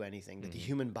much do anything, that the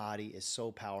human body is so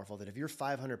powerful that if you're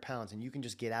 500 pounds and you can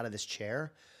just get out of this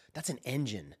chair, that's an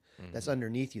engine that's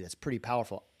underneath you that's pretty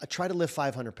powerful. Try to lift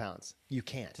 500 pounds. You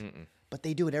can't. But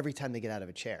they do it every time they get out of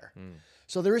a chair.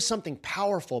 So there is something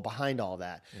powerful behind all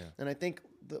that. Yeah. And I think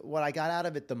what I got out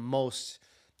of it the most,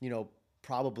 you know,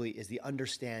 probably is the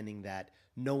understanding that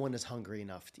no one is hungry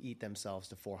enough to eat themselves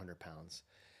to 400 pounds.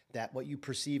 that what you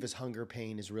perceive as hunger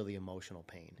pain is really emotional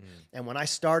pain. And when I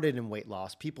started in weight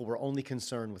loss, people were only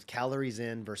concerned with calories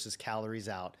in versus calories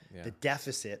out. Yeah. The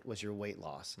deficit was your weight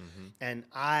loss. And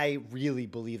I really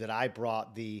believe that I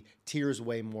brought the tears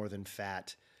weigh more than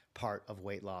fat part of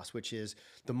weight loss, which is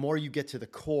the more you get to the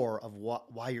core of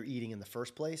why you're eating in the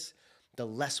first place, the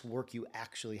less work you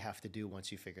actually have to do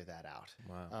once you figure that out.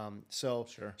 Wow.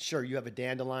 Sure, you have a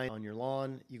dandelion on your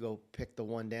lawn. You go pick the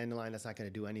one dandelion. That's not going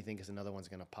to do anything because another one's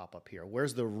going to pop up here.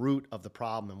 Where's the root of the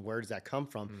problem and where does that come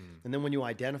from? And then when you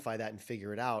identify that and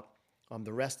figure it out,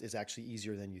 the rest is actually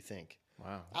easier than you think.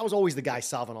 Wow. I was always the guy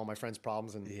solving all my friends'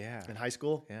 problems in high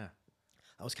school. Yeah.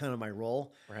 That was kind of my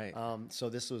role. Right. So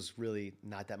this was really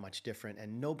not that much different.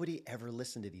 And nobody ever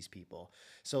listened to these people.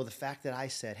 So the fact that I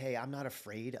said, hey, I'm not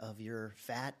afraid of your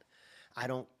fat. I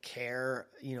don't care.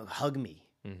 Hug me.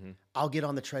 I'll get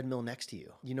on the treadmill next to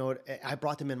you. I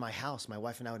brought them in my house. My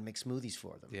wife and I would make smoothies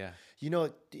for them. Yeah.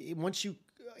 Once you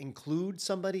include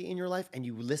somebody in your life and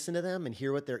you listen to them and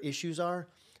hear what their issues are,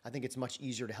 I think it's much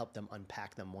easier to help them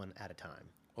unpack them one at a time.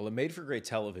 Well, it made for great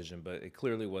television, but it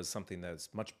clearly was something that's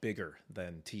much bigger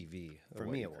than TV. For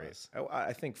me, it was.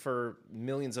 I think for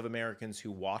millions of Americans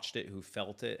who watched it, who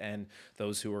felt it, and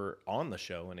those who were on the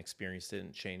show and experienced it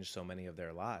and changed so many of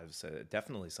their lives,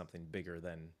 definitely something bigger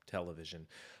than television.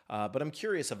 But I'm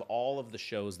curious, of all of the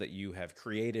shows that you have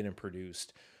created and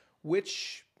produced,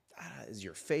 which is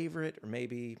your favorite or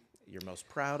maybe you're most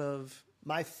proud of?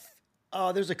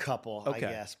 There's a couple, I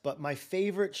guess. But my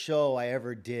favorite show I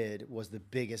ever did was the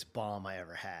biggest bomb I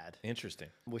ever had. Interesting.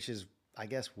 Which is, I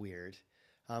guess, weird.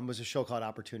 It was a show called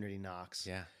Opportunity Knocks.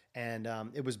 Yeah. And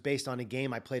it was based on a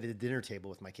game I played at the dinner table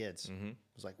with my kids. It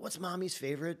was like, what's mommy's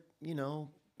favorite,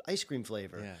 ice cream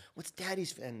flavor? Yeah. What's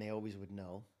daddy's? And they always would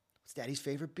know. What's daddy's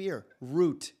favorite beer?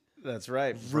 Root. That's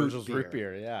right. Virgil's root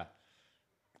beer. Yeah.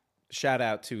 Shout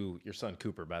out to your son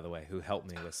Cooper, by the way, who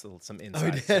helped me with some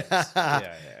inside tips.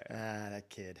 Yeah. That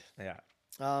kid. Yeah.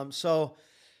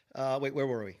 Wait, where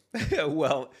were we?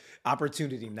 Well,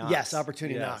 Opportunity Knocks. Yes,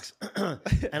 Opportunity Knocks.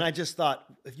 And I just thought,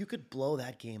 if you could blow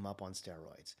that game up on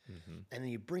steroids, and then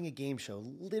you bring a game show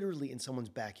literally in someone's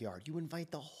backyard, you invite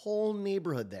the whole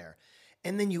neighborhood there,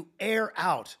 and then you air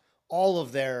out all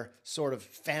of their sort of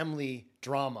family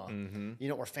drama,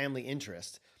 or family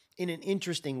interest, in an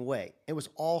interesting way. It was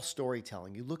all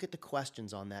storytelling. You look at the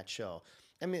questions on that show.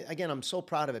 I mean, again, I'm so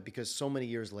proud of it because so many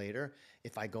years later,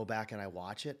 if I go back and I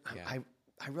watch it, I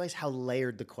realize how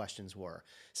layered the questions were.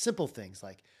 Simple things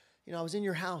like, I was in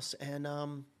your house and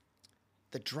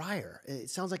the dryer, it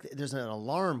sounds like there's an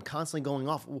alarm constantly going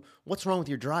off. What's wrong with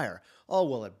your dryer? Oh,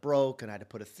 well, it broke and I had to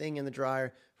put a thing in the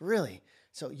dryer. Really?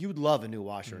 So you'd love a new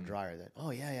washer and dryer then.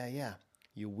 Oh, yeah.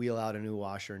 You wheel out a new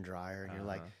washer and dryer and you're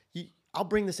like, I'll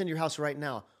bring this into your house right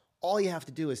now. All you have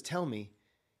to do is tell me,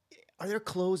 are there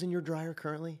clothes in your dryer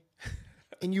currently?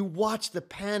 And you watch the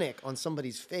panic on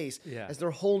somebody's face as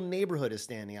their whole neighborhood is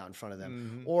standing out in front of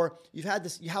them. Or you've had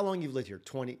this, how long you've lived here?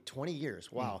 20 years.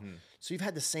 Wow. So you've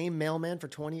had the same mailman for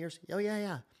 20 years? Oh,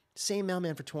 yeah. Same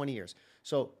mailman for 20 years.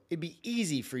 So it'd be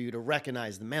easy for you to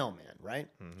recognize the mailman, right?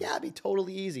 Yeah, it'd be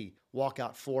totally easy. Walk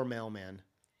out 4 mailmen.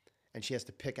 And she has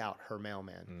to pick out her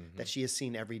mailman that she has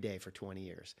seen every day for 20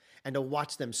 years. And to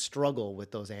watch them struggle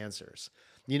with those answers.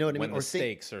 You know what I mean? When the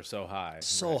stakes are so high.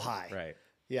 So high. Right.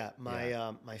 Yeah.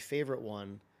 My favorite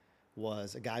one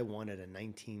was a guy wanted a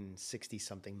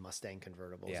 1960-something Mustang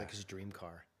convertible. It was like his dream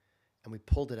car. And we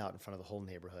pulled it out in front of the whole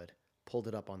neighborhood, pulled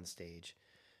it up on the stage.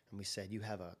 And we said, you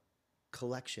have a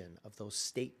collection of those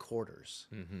state quarters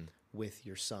with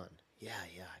your son. Yeah.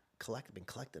 I've been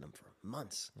collecting them for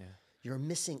months. Yeah. You're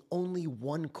missing only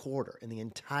 1 quarter in the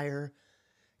entire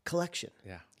collection.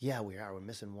 Yeah, we are. We're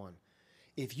missing 1.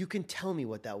 If you can tell me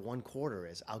what that 1 quarter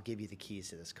is, I'll give you the keys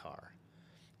to this car.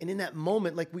 And in that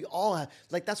moment, like we all have,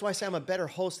 like that's why I say I'm a better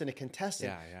host than a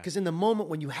contestant. Because in the moment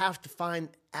when you have to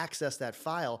access that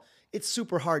file, it's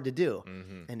super hard to do.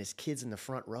 And his kid's in the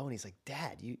front row and he's like,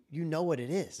 Dad, you know what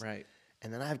it is. Right.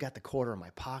 And then I've got the quarter in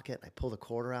my pocket. And I pull the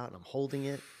quarter out and I'm holding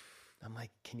it. I'm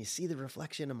like, can you see the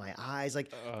reflection in my eyes?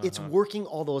 Like, it's working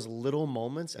all those little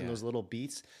moments and those little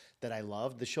beats that I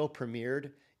love. The show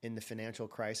premiered in the financial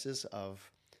crisis of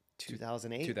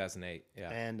 2008. 2008, yeah.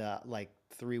 And like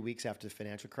 3 weeks after the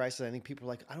financial crisis, I think people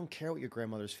were like, I don't care what your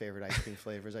grandmother's favorite ice cream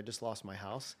flavor is. I just lost my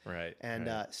house. Right. And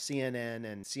CNN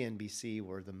and CNBC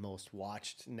were the most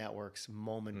watched networks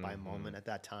moment by moment at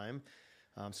that time.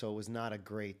 So it was not a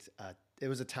great it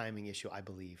was a timing issue, I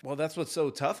believe. Well, that's what's so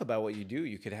tough about what you do.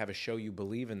 You could have a show you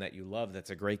believe in that you love.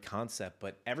 That's a great concept,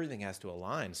 but everything has to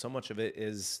align. So much of it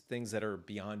is things that are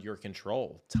beyond your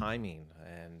control, timing,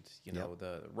 and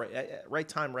the right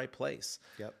time, right place.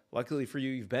 Yep. Luckily for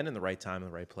you, you've been in the right time, in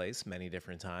the right place many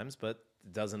different times, but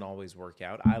it doesn't always work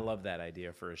out. I love that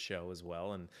idea for a show as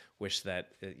well, and wish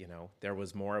that there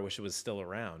was more. I wish it was still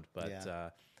around,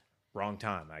 but. Wrong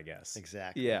time, I guess.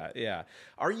 Exactly. Yeah.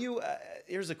 Are you,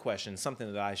 here's a question,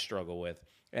 something that I struggle with,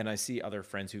 and I see other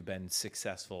friends who've been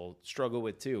successful struggle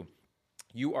with too.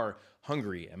 You are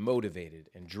hungry and motivated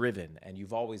and driven, and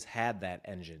you've always had that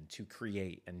engine to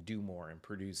create and do more and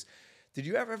produce. Have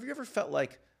you ever felt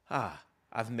like,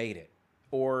 I've made it?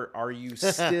 Or are you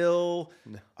still,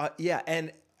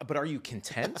 but are you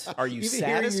content? Are you Even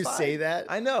satisfied? hearing you say that,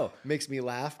 I know, makes me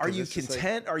laugh. Are you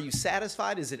content? Are you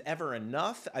satisfied? Is it ever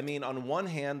enough? I mean, on one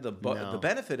hand, the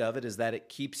benefit of it is that it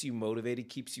keeps you motivated,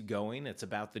 keeps you going. It's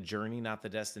about the journey, not the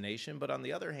destination. But on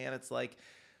the other hand, it's like,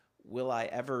 will I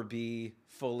ever be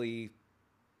fully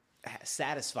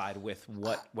satisfied with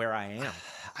where I am?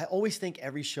 I always think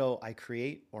every show I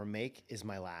create or make is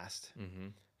my last. Mm-hmm.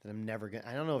 That I'm never going to,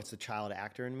 I don't know if it's the child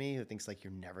actor in me who thinks like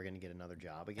you're never going to get another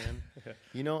job again,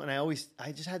 and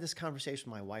I just had this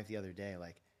conversation with my wife the other day.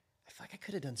 Like, I feel like I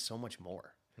could have done so much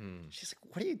more. She's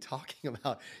like, what are you talking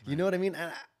about? You know what I mean?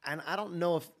 And I don't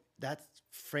know if that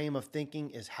frame of thinking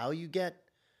is how you get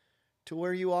to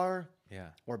where you are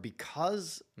or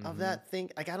because of that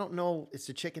thing. Like, I don't know. It's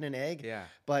the chicken and egg,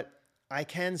 but I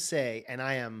can say, and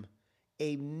I am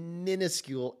a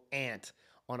minuscule ant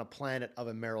on a planet of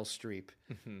a Meryl Streep.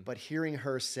 But hearing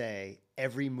her say,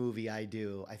 every movie I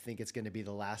do, I think it's going to be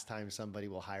the last time somebody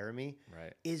will hire me,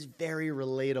 is very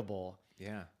relatable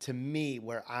to me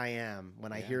where I am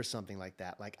when I hear something like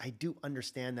that. Like, I do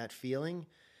understand that feeling.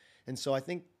 And so I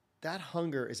think that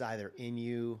hunger is either in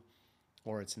you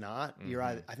or it's not.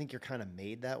 I think you're kind of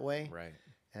made that way. Right.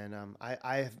 And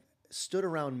I have stood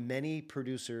around many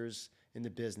producers in the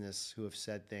business who have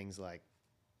said things like,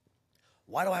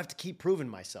 why do I have to keep proving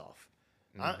myself?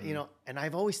 And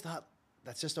I've always thought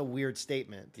that's just a weird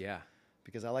statement. Yeah.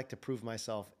 Because I like to prove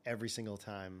myself every single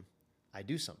time I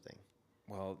do something.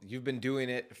 Well, you've been doing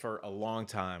it for a long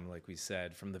time, like we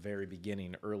said, from the very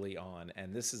beginning, early on.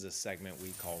 And this is a segment we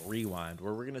call Rewind,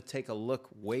 where we're going to take a look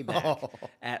way back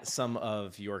at some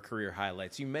of your career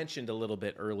highlights. You mentioned a little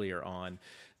bit earlier on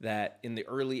that in the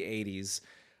early 80s,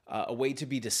 a way to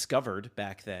be discovered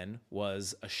back then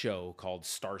was a show called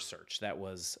Star Search. That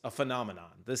was a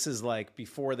phenomenon. This is like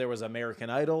before there was American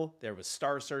Idol, there was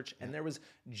Star Search, and there was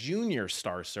Junior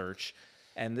Star Search.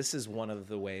 And this is one of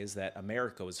the ways that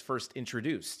America was first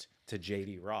introduced to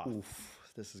J.D. Roth.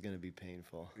 Oof, this is going to be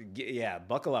painful. Yeah,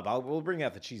 buckle up. We'll bring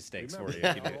out the cheesesteaks for you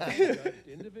if you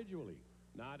do. Individually,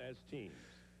 not as teams.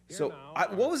 So,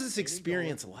 what was this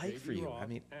experience like for you? I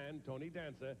mean,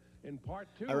 in part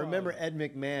two I remember Ed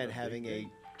McMahon having a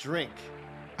drink,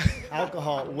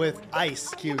 alcohol with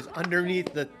ice cubes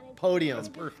underneath the podium. That's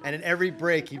perfect. And in every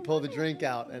break, he'd pull the drink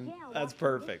out. And that's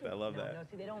perfect. I love that.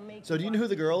 So do you know who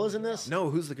the girl is in this? No,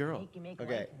 who's the girl?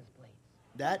 Okay.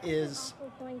 That is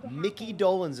Mickey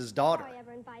Dolenz' daughter.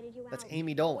 That's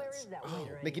Amy Dolenz. Oh,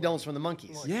 Mickey Dolenz from the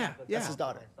Monkees. Yeah. That's his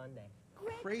daughter.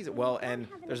 Crazy. Well, and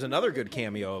there's another good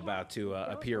cameo about to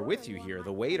appear with you here,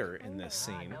 the waiter in this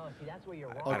scene.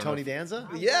 Oh, Tony Danza?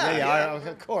 Yeah.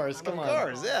 Of course. Come on. Of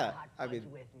course, yeah. I mean,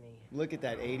 look at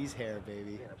that 80s hair,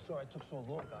 baby. I'm sorry I took so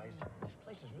long, guys. This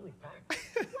place is really packed.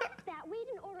 What's that? We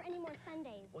didn't order any more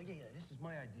sundaes. Well, yeah, this is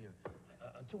my idea.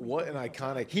 What an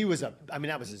iconic...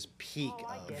 that was his peak.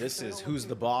 This is Who's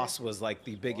the Boss was like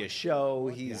the biggest show.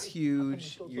 He's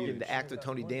huge. You're getting to act with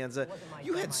Tony Danza.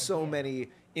 You had so many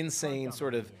insane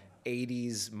sort of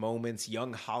 80s moments,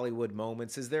 young Hollywood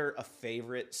moments. Is there a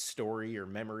favorite story or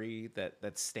memory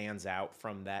that stands out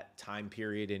from that time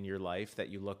period in your life that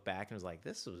you look back and was like,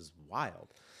 this was wild?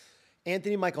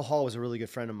 Anthony Michael Hall was a really good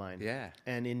friend of mine. Yeah.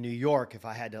 And in New York, if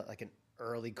I had to, like an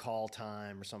early call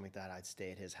time or something like that, I'd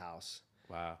stay at his house.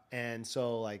 Wow. And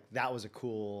so like that was a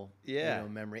cool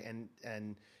memory.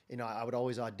 And I would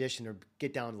always audition or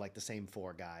get down to like the same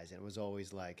four guys. And it was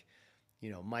always like,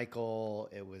 Michael,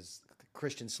 it was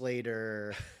Christian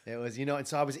Slater, it was, and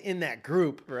so I was in that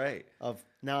group of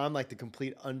now I'm like the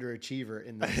complete underachiever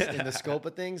in the scope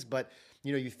of things. But,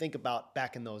 you think about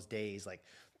back in those days, like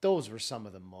those were some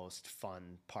of the most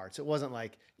fun parts. It wasn't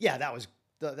like, that was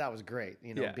that was great.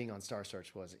 You know, Yeah. being on Star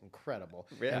Search was incredible.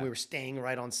 Yeah. And we were staying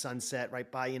right on Sunset, right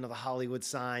by, the Hollywood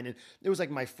sign. And it was like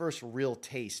my first real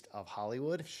taste of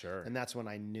Hollywood. Sure. And that's when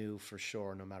I knew for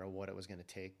sure, no matter what it was going to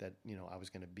take, that, I was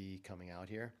going to be coming out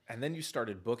here. And then you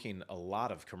started booking a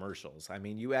lot of commercials. I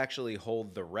mean, you actually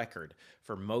hold the record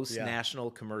for most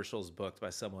national commercials booked by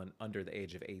someone under the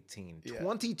age of 18.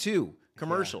 22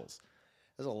 commercials.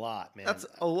 That's a lot, man. That's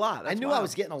a lot. I knew wild. I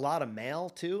was getting a lot of mail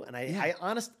too, and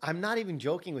I'm not even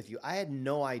joking with you. I had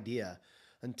no idea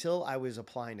until I was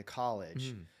applying to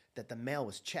college that the mail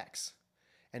was checks.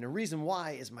 And the reason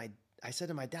why is I said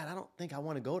to my dad, I don't think I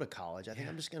want to go to college. I think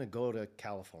I'm just going to go to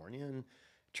California and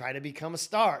try to become a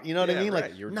star. You know what I mean? Right.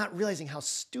 Like, you're not realizing how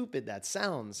stupid that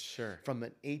sounds from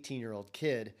an 18-year-old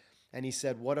kid. And he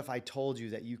said, what if I told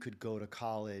you that you could go to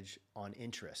college on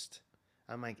interest?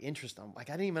 I'm like, interest? I'm like,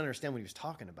 I didn't even understand what he was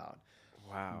talking about.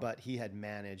 Wow. But he had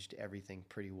managed everything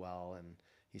pretty well. And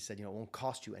he said, it won't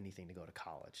cost you anything to go to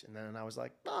college. And then I was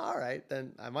like, oh, all right,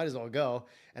 then I might as well go.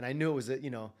 And I knew it was,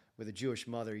 with a Jewish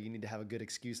mother, you need to have a good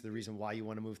excuse, the reason why you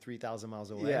want to move 3,000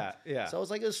 miles away. Yeah. So I was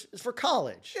like, it's for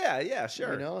college. Yeah,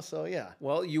 sure. So yeah.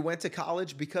 Well, you went to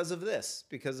college because of this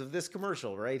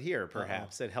commercial right here,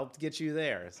 perhaps. It helped get you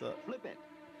there. So Flip it,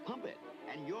 pump it,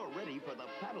 and you're ready for the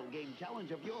paddle game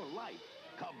challenge of your life.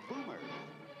 Kaboomers.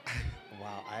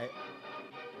 Wow.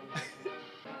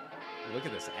 look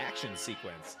at this action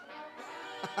sequence.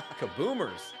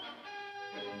 Kaboomers.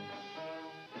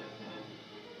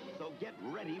 So get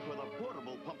ready for the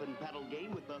portable pump and paddle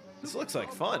game with the This looks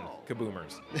like fun,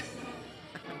 Kaboomers.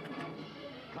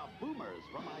 Kaboomers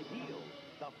from Ideal.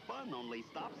 The fun only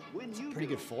stops when you Pretty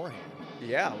do. good forehand.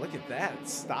 Yeah, look at that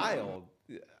style.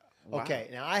 Wow. Okay,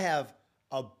 now I have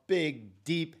a big,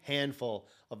 deep handful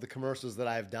of the commercials that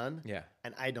I've done. Yeah.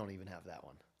 And I don't even have that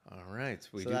one. All right,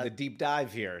 we So do that- the deep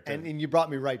dive here. And you brought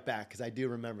me right back because I do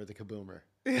remember the Kaboomer.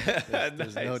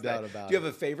 There's no doubt about Do you it.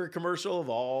 have a favorite commercial of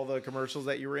all the commercials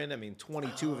that you were in? I mean,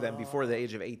 22 of them before the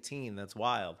age of 18. That's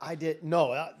wild. I did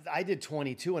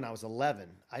 22 when I was 11.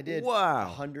 I did Wow.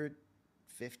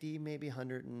 150, maybe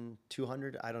 100 and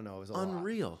 200. I don't know. It was a lot.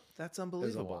 Unreal. That's It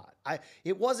was a unbelievable. lot.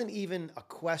 It wasn't even a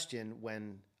question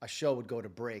when a show would go to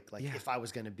break, like Yeah. if I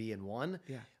was going to be in one.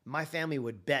 Yeah. My family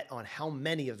would bet on how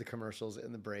many of the commercials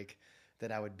in the break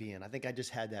that I would be in. I think I just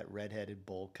had that redheaded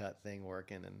bowl cut thing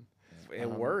working, and It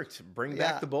worked. Bring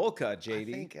yeah, back the bowl cut, JD.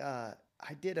 I think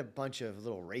I did a bunch of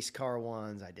little race car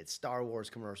ones. I did Star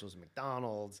Wars commercials,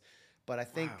 McDonald's, but I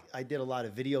think I did a lot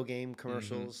of video game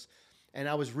commercials. And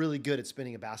I was really good at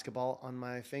spinning a basketball on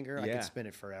my finger. I Yeah. could spin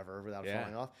it forever without Yeah.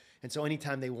 falling off. And so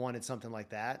anytime they wanted something like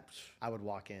that, I would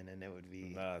walk in and it would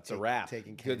be It's a wrap.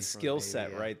 taking candy Good from a skill baby,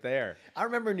 set yeah. right there. I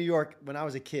remember in New York when I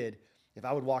was a kid, if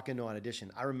I would walk into an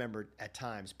audition, I remember at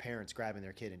times parents grabbing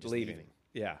their kid and just leaving.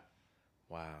 Yeah.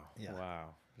 Wow. Yeah.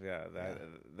 Wow. Yeah.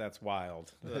 That's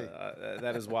wild.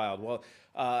 That is wild. Well,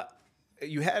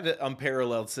 you had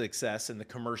unparalleled success in the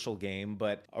commercial game,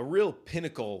 but a real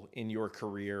pinnacle in your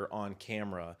career on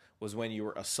camera was when you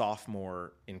were a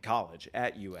sophomore in college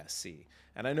at USC.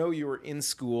 And I know you were in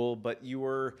school, but you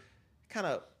were kind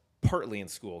of partly in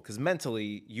school because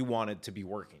mentally you wanted to be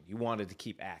working. You wanted to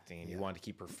keep acting. You wanted to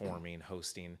keep performing,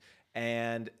 hosting.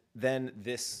 And then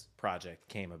this project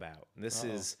came about. This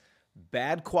is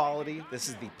bad quality. This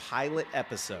is the pilot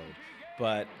episode.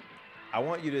 But I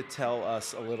want you to tell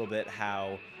us a little bit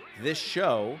how this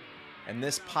show and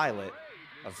this pilot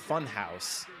of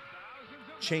Funhouse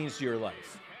changed your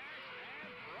life.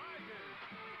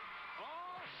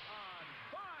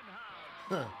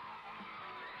 Huh.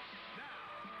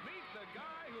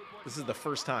 This is the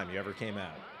first time you ever came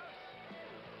out.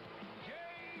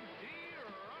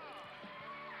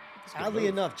 Oddly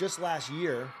enough, just last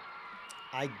year,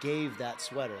 I gave that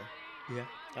sweater,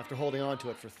 after holding on to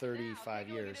it for 35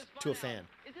 years, to a fan.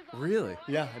 Really?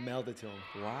 Yeah, I mailed it to him.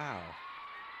 Wow.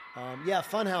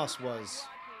 Funhouse was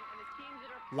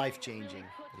life-changing.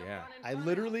 Yeah. I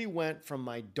literally went from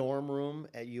my dorm room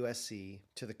at USC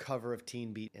to the cover of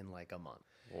Teen Beat in like a month.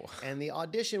 Whoa. And the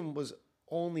audition was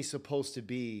only supposed to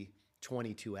be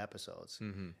 22 episodes.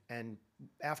 And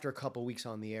after a couple weeks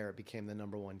on the air, it became the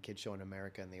 #1 kid show in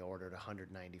America, and they ordered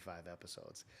 195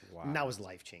 episodes. Wow. And that was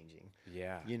life-changing.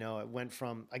 Yeah. It went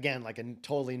from, again, like a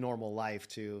totally normal life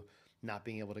to not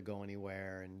being able to go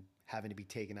anywhere and having to be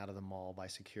taken out of the mall by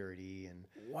security. And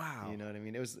Wow. you know what I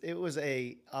mean? It was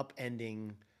a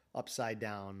upending, upside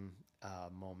down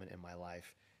moment in my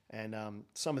life. And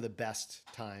some of the best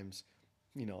times,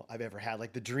 I've ever had.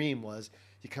 Like the dream was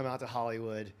you come out to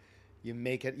Hollywood, you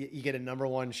make it, you get a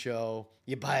 #1 show,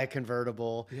 you buy a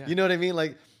convertible. Yeah. You know what I mean?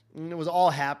 Like And it was all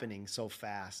happening so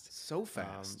fast. So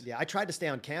fast. Yeah, I tried to stay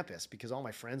on campus because all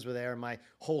my friends were there. My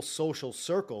whole social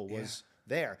circle was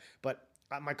there. But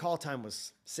my call time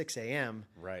was 6 a.m.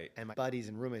 Right. And my buddies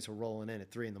and roommates were rolling in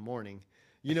at 3 in the morning.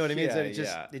 You know what I mean? So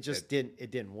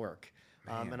it didn't work.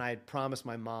 And I had promised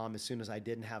my mom as soon as I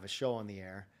didn't have a show on the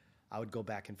air, I would go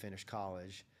back and finish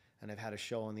college. And I've had a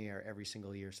show on the air every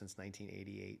single year since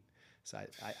 1988. So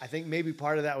I think maybe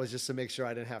part of that was just to make sure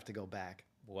I didn't have to go back.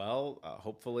 Well,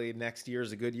 hopefully next year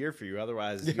is a good year for you.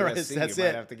 Otherwise, Yeah, USC, that's you might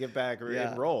it. have to get back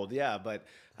enrolled. Yeah, but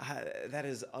that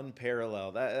is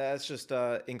unparalleled. That's just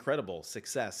incredible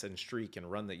success and streak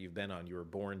and run that you've been on. You were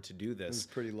born to do I was this.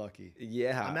 pretty lucky.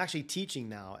 Yeah. I'm actually teaching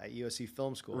now at USC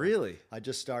Film School. Really? I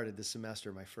just started this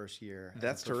semester, my first year. as a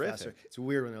That's professor. terrific. It's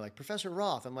weird when they're like, Professor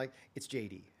Roth. I'm like, it's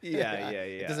JD. Yeah.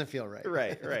 It doesn't feel right.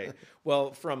 Right.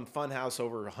 Well, from Funhouse,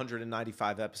 over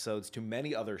 195 episodes, to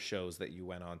many other shows that you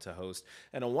went on to host.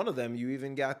 And on one of them, you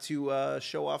even got to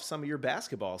show off some of your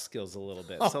basketball skills a little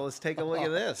bit. So let's take a look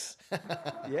at this.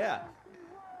 Yeah.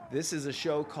 This is a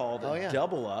show called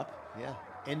Double Up. Yeah.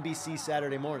 NBC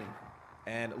Saturday morning.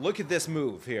 And look at this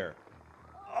move here.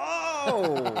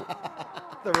 Oh!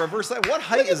 The reverse side. What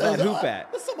height is that hoop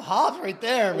at? That's some hops right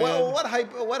there, man. Well,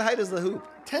 what height is the hoop?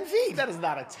 10 feet. That is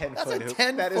not a 10-foot hoop.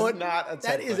 That is not a 10-foot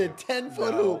That is a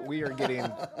 10-foot hoop. We are getting...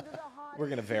 We're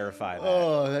going to verify that.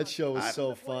 Oh, that show was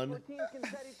so fun.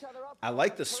 I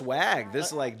like the swag. This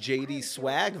is like JD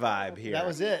swag vibe here. That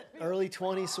was it. Early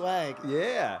 20 swag.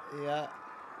 Yeah. Yeah.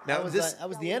 Now That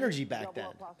was the energy back then.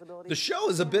 The show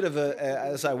is a bit of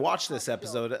as I watch this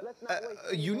episode,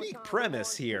 a unique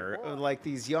premise here. Like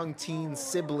these young teen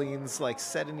siblings like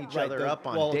setting each other up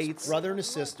on dates. Brother and a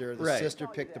sister. The sister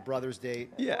picked the brother's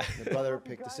date. Yeah. The brother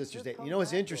picked the sister's date. You know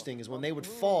what's interesting is when they would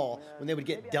fall, when they would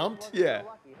get dumped, Yeah.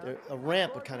 a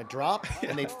ramp would kind of drop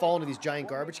and they'd fall into these giant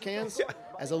garbage cans.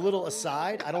 As a little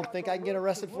aside, I don't think I can get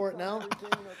arrested for it now.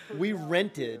 We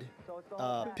rented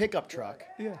a pickup truck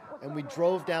and we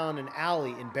drove down an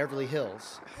alley in Beverly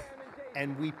Hills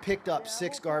and we picked up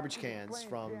 6 garbage cans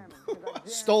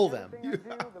stole them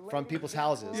from people's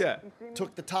houses. Yeah.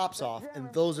 Took the tops off,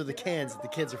 and those are the cans that the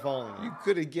kids are falling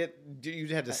in. You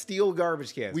had to steal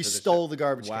garbage cans. We for the stole show. the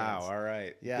garbage Wow, cans. all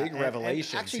right. Yeah, Big and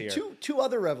revelations actually, here. two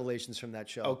other revelations from that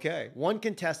show. Okay. One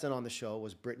contestant on the show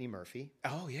was Brittany Murphy,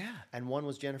 Oh, yeah. and one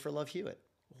was Jennifer Love Hewitt.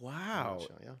 Wow.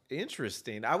 Show, yeah.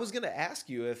 Interesting. I was going to ask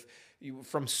you if you,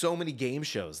 from so many game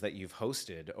shows that you've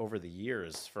hosted over the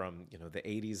years from, the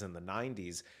 80s and the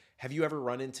 90s, have you ever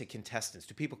run into contestants?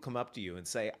 Do people come up to you and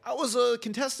say, I was a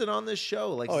contestant on this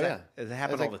show? Like, does it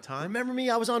happen all the time? Remember me?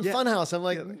 I was on Funhouse. I'm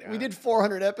like, we did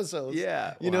 400 episodes.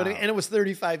 Yeah. You know what I mean? Wow. And it was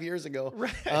 35 years ago.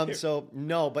 Right. So,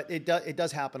 no, but it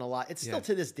does happen a lot. It's still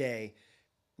to this day,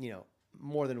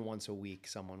 more than once a week,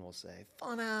 someone will say,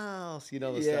 Funhouse.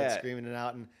 They'll start screaming it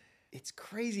out. And it's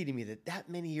crazy to me that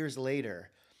many years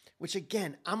later, which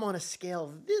again, I'm on a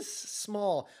scale this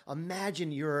small.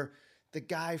 Imagine you're the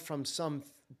guy from some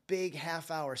big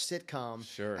half-hour sitcom,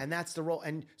 Sure. and that's the role.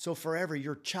 And so forever,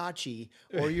 you're Chachi,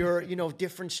 or you're,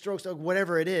 Different Strokes, or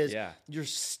whatever it is. Yeah. You're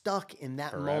stuck in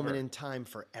that moment in time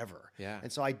forever. Yeah.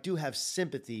 And so I do have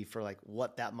sympathy for like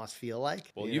what that must feel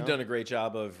like. Well, you've done a great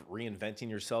job of reinventing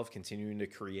yourself, continuing to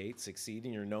create, succeed,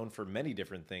 and you're known for many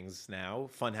different things now.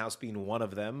 Funhouse being one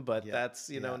of them, but that's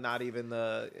not even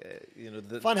the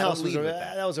Funhouse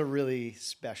was a really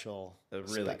special,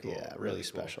 really cool, yeah, really cool.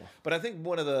 special. But I think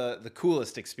one of the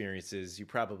coolest experiences you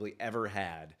probably ever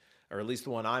had, or at least the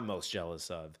one I'm most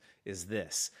jealous of, is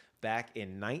this. Back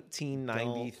in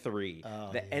 1993,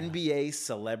 NBA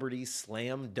Celebrity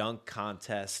Slam Dunk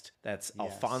Contest. That's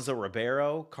Alfonso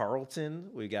Ribeiro, Carlton.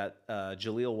 We got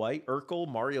Jaleel White, Urkel,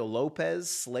 Mario Lopez,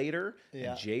 Slater,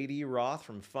 and JD Roth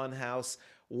from Funhouse.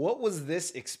 What was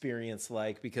this experience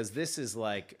like? Because this is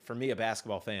like, for me, a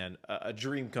basketball fan, a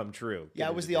dream come true. Yeah,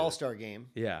 it was the All-Star game.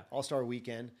 Yeah. All-Star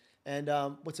weekend. And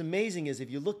what's amazing is if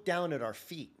you look down at our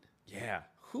feet,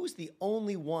 who's the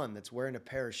only one that's wearing a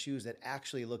pair of shoes that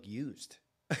actually look used?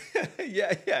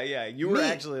 Yeah. You were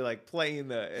actually like playing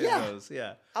those.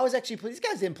 Yeah. I was actually playing. These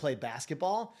guys didn't play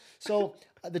basketball. So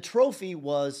the trophy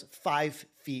was 5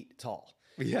 feet tall.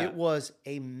 Yeah. It was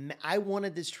I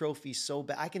wanted this trophy so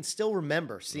bad. I can still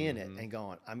remember seeing it and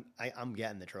going, I'm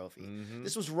getting the trophy.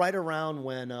 This was right around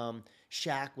when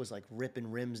Shaq was like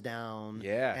ripping rims down.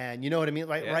 Yeah. And you know what I mean?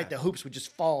 Right. The hoops would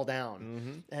just fall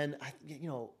down. And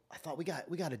I thought we got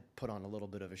to put on a little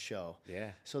bit of a show.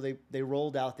 Yeah. So they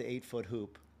rolled out the 8-foot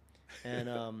hoop.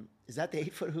 And is that the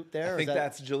 8-foot hoop there? I think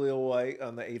that's Jaleel White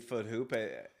on the 8-foot hoop.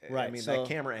 Right, I mean, so- that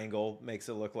camera angle makes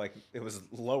it look like it was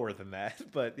lower than that,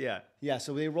 but yeah. Yeah,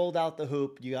 so they rolled out the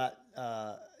hoop. You got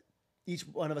each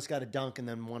one of us got a dunk, and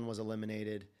then one was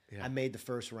eliminated. Yeah. I made the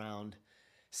first round.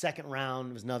 Second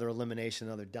round was another elimination,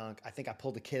 another dunk. I think I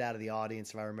pulled a kid out of the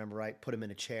audience, if I remember right, put him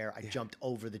in a chair. I jumped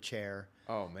over the chair.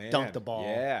 Oh, man. Dunked the ball.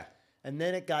 Yeah. And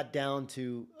then it got down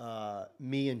to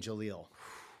me and Jaleel.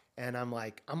 And I'm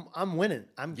like, I'm winning.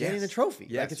 I'm getting the trophy.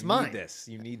 Yes, like, it's you mine. need this.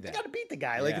 You need that. I got to beat the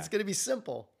guy. Like, Yeah. it's going to be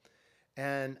simple.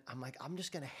 And I'm like, I'm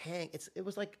just going to hang. It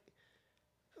was like,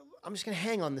 I'm just going to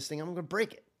hang on this thing. I'm going to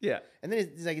break it. Yeah. And then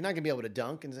he's like, you're not going to be able to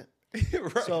dunk. And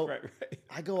right, so right.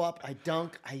 I go up, I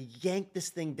dunk, I yank this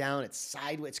thing down. It's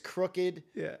sideways, it's crooked.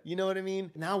 Yeah. You know what I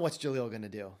mean? Now what's Jaleel going to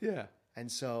do? Yeah.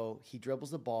 And so he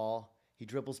dribbles the ball. He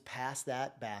dribbles past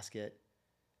that basket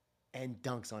and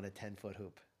dunks on a 10-foot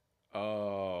hoop.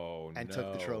 Oh, and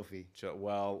took the trophy.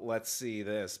 Well, let's see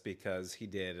this because he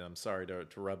did, and I'm sorry to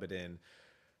rub it in.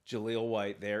 Jaleel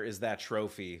White, there is that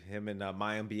trophy. Him and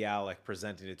Mayim Bialik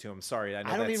presenting it to him. Sorry, I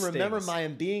know I don't that even remember stings.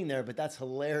 Mayim being there, but that's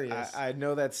hilarious. I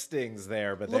know that stings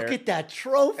there, but Look at that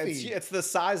trophy. It's the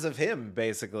size of him,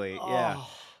 basically. Yeah.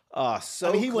 Oh, so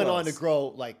I mean, he close. went on to grow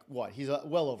like what? He's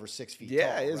well over 6 feet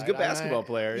Yeah, tall. he's a right? good basketball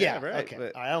player. Yeah, right. Okay.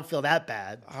 But- I don't feel that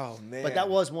bad. Oh, man. But that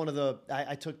was one of the.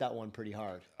 I took that one pretty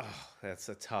hard. Oh, that's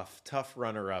a tough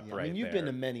runner-up Yeah, right I mean, you've there. been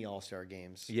to many All-Star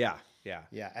games. Yeah.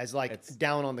 Yeah, as like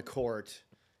down on the court,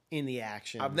 in the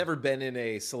action. I've never been in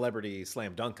a celebrity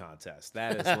slam dunk contest.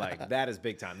 That is that is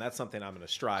big time. That's something I'm going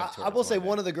to strive towards. I will say day.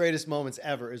 one of the greatest moments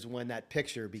ever is when that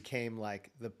picture became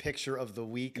like the picture of the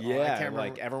week. I Yeah, can't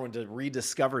like remember. everyone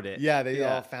rediscovered it. Yeah, they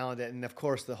all found it, and of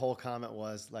course the whole comment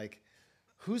was like,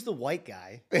 "Who's the white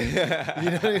guy? You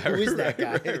know, who is that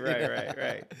guy?"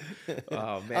 Right.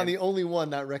 Oh man, I'm the only one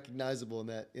not recognizable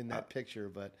in that picture.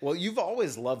 But well, you've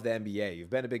always loved the NBA. You've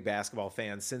been a big basketball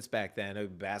fan since back then, a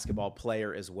basketball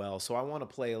player as well. So I want to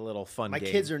play a little fun my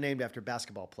game. kids are named after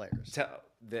basketball players.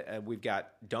 We've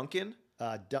got Duncan.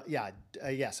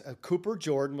 Yes. Cooper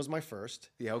Jordan was my first.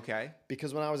 Yeah, okay.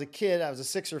 Because when I was a kid, I was a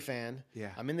Sixer fan.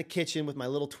 Yeah. I'm in the kitchen with my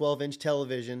little 12-inch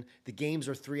television. The games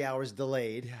are 3 hours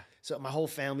delayed. Yeah. So my whole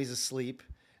family's asleep.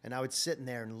 And I would sit in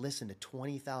there and listen to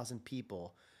 20,000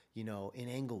 people, in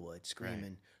Englewood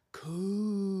screaming,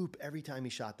 Coop, every time he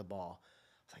shot the ball.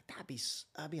 I was like,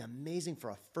 that'd be amazing for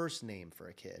a first name for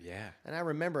a kid. Yeah. And I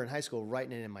remember in high school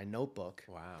writing it in my notebook.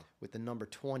 Wow. With the number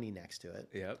 20 next to it.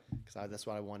 Yep. Because that's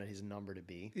what I wanted his number to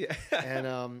be. Yeah.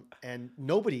 And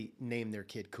nobody named their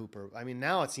kid Cooper. I mean,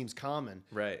 now it seems common.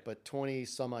 Right. But 20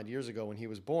 some odd years ago when he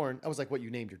was born, that was like what you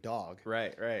named your dog.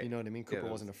 Right. You know what I mean? Cooper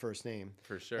wasn't a first name.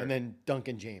 For sure. And then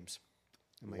Duncan James.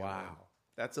 Wow.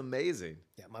 That's amazing.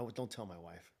 Yeah, don't tell my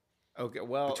wife. Okay,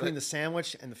 well, Between the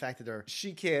sandwich and the fact that they're...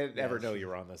 she can't ever know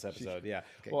you're on this episode. Yeah.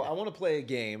 Okay, well, good. I want to play a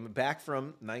game back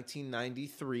from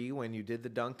 1993 when you did the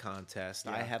dunk contest.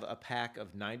 I have a pack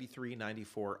of 93,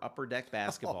 94 Upper Deck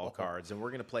basketball cards, and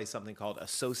we're going to play something called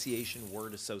Association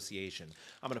Word Association.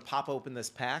 I'm going to pop open this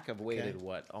pack. I've waited,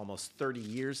 almost 30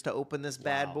 years to open this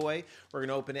bad boy. We're going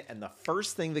to open it, and the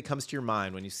first thing that comes to your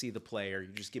mind when you see the player, you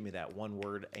just give me that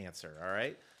one-word answer, all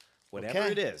right?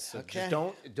 Whatever it is. So just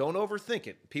don't overthink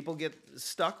it. People get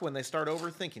stuck when they start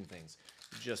overthinking things.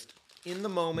 Just in the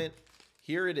moment,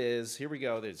 here it is. Here we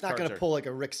go. It's not going to pull like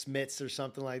a Rick Smits or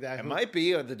something like that. It might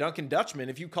be the Duncan Dutchman.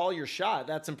 If you call your shot,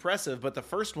 that's impressive. But the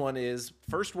first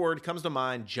word comes to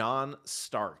mind, John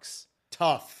Starks.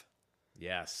 Tough.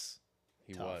 Yes.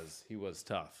 He was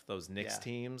tough. Those Knicks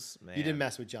teams, man. You didn't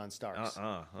mess with John Starks.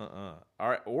 All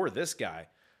right. Or this guy,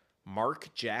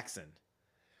 Mark Jackson.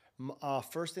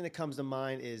 First thing that comes to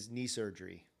mind is knee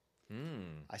surgery.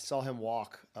 I saw him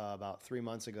walk about 3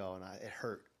 months ago, and it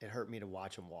hurt. It hurt me to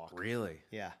watch him walk. Really?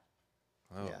 Yeah.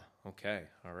 Oh, yeah. Okay.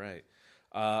 All right.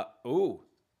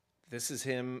 This is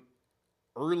him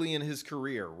early in his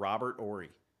career, Robert Ory.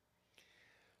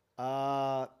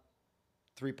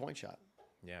 3-point shot.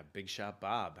 Yeah, Big Shot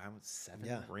Bob. How much?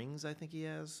 7 rings, I think he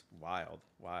has. Wild.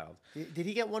 Did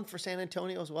he get one for San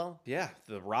Antonio as well? Yeah,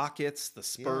 the Rockets, the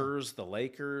Spurs, the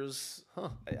Lakers. Huh.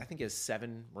 I think he has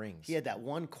 7 rings. He had that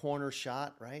one corner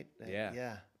shot, right?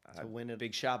 Yeah. To win it.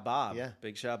 Big Shot Bob. Yeah.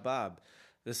 Big Shot Bob.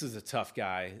 This is a tough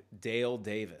guy. Dale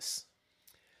Davis.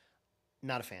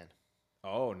 Not a fan.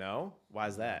 Oh, no? Why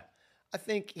is that? I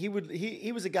think he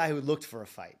was a guy who looked for a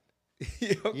fight.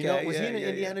 Okay, was he in an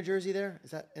Indiana jersey there?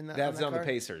 Is that in that? That's on the card?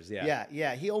 Pacers, yeah.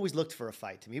 Yeah. He always looked for a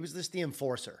fight to me. He was just the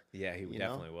enforcer. Yeah, he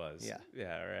definitely was. Yeah.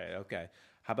 Yeah, all right, okay.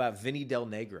 How about Vinny Del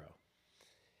Negro?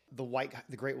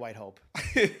 The Great White Hope.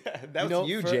 That was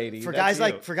you, JD. For That's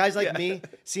guys like me,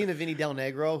 seeing a Vinny Del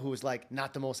Negro who was like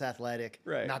not the most athletic,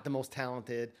 right. not the most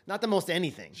talented, not the most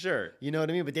anything. Sure. You know what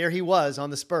I mean? But there he was on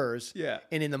the Spurs. Yeah.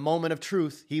 And in the moment of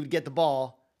truth, he would get the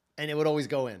ball and it would always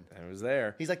go in. I was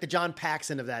there. He's like the John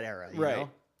Paxson of that era. You Right. know?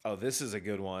 Oh, this is a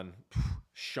good one.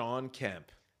 Sean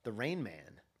Kemp. The Rain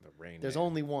Man. The Rain There's Man.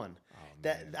 only one. Oh,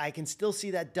 that I can still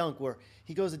see that dunk where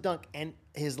he goes to dunk and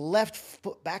his left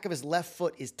foot, back of his left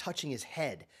foot is touching his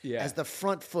head as the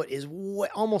front foot is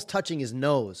almost touching his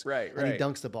nose. Right. And he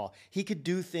dunks the ball. He could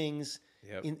do things.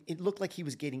 Yep. It looked like he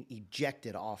was getting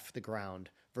ejected off the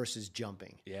ground versus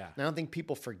jumping. Yeah. And I don't think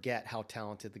people forget how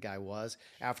talented the guy was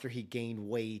after he gained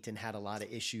weight and had a lot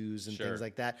of issues and things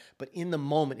like that. But in the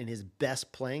moment, in his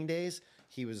best playing days,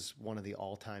 he was one of the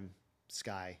all-time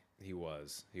Sky. He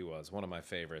was one of my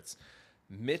favorites.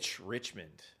 Mitch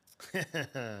Richmond.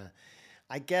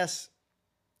 I guess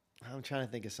I'm trying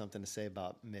to think of something to say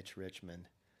about Mitch Richmond.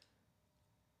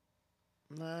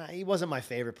 Nah, he wasn't my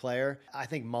favorite player. I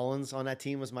think Mullins on that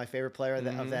team was my favorite player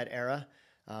of that era.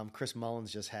 Chris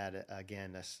Mullins just had,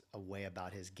 again, a way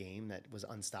about his game that was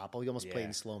unstoppable. He almost played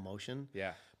in slow motion.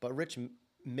 Yeah. But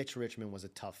Mitch Richmond was a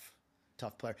tough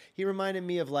player. He reminded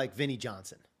me of like Vinnie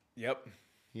Johnson. Yep.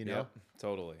 You know? Yep,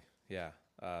 totally. Yeah.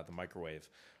 The microwave.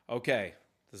 Okay.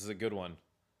 This is a good one.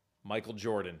 Michael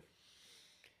Jordan.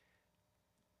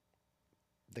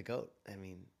 The GOAT. I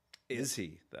mean. Is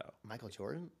he, though? Michael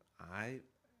Jordan?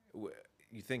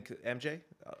 You think MJ?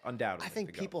 Undoubtedly. I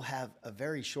think people have a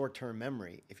very short-term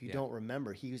memory. If you don't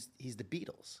remember, he's the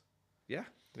Beatles. Yeah.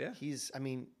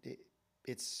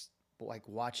 It's like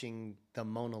watching the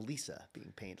Mona Lisa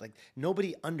being painted. Like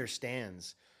nobody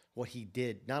understands what he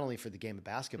did, not only for the game of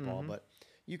basketball, but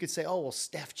you could say, oh, well,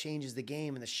 Steph changes the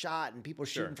game and the shot and people are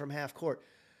shooting from half court.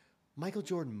 Michael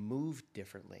Jordan moved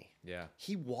differently. Yeah.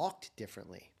 He walked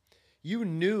differently. You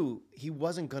knew he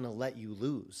wasn't going to let you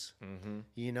lose.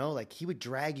 You know, like he would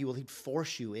drag you, he'd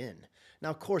force you in. Now,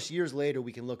 of course, years later,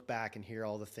 we can look back and hear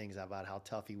all the things about how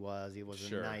tough he was. He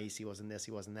wasn't nice. He wasn't this.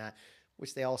 He wasn't that,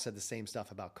 which they all said the same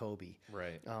stuff about Kobe.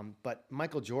 Right. But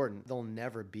Michael Jordan, there'll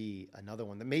never be another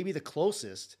one. Maybe the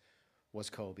closest was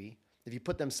Kobe. If you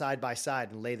put them side by side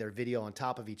and lay their video on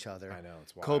top of each other, I know,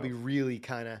 it's wild. Kobe really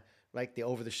kind of like the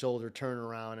over-the-shoulder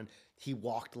turnaround, and he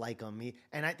walked like him.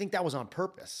 And I think that was on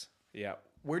purpose. Yeah.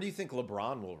 Where do you think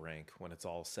LeBron will rank when it's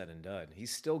all said and done?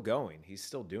 He's still going. He's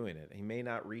still doing it. He may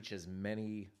not reach as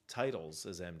many titles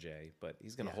as MJ, but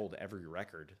he's going to hold every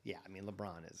record. Yeah, I mean,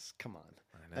 LeBron is, come on.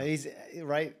 I know. He's,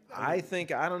 right? I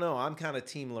don't know. I'm kind of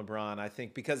team LeBron. I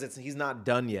think because he's not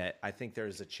done yet, I think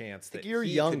there's a chance that you're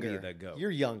he younger. could be the GOAT. You're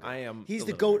younger. I am. He's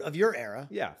the GOAT of your era.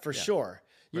 Yeah. For sure.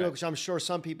 You know, Right. because I'm sure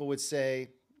some people would say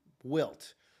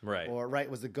Wilt. Right. Or,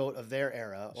 was the GOAT of their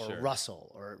era, or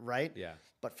Russell, or, right? Yeah.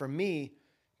 But for me,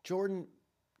 Jordan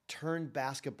turned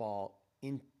basketball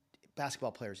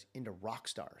players into rock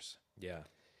stars. Yeah.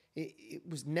 It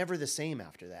was never the same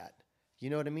after that. You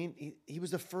know what I mean? He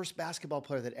was the first basketball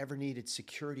player that ever needed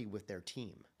security with their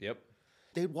team. Yep.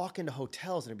 They'd walk into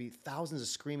hotels and there'd be thousands of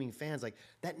screaming fans. Like,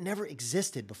 that never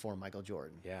existed before Michael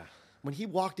Jordan. Yeah. When he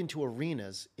walked into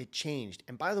arenas, it changed.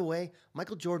 And by the way,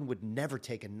 Michael Jordan would never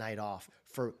take a night off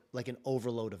for like an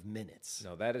overload of minutes.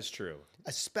 No, that is true.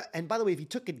 And by the way, if he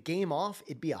took a game off,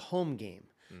 it'd be a home game.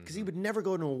 Because he would never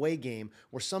go to an away game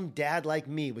where some dad like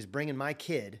me was bringing my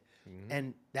kid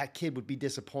and that kid would be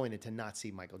disappointed to not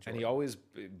see Michael Jordan. And he always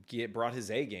brought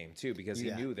his A game too, because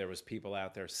he knew there was people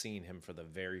out there seeing him for the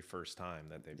very first time,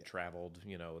 that they've traveled,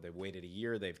 they've waited a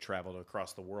year, they've traveled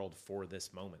across the world for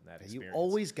this moment, that experience. You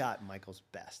always got Michael's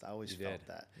best. I always felt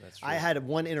that. That's true. I had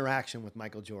one interaction with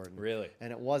Michael Jordan. Really?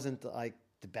 And it wasn't like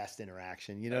the best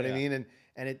interaction, you know what I mean?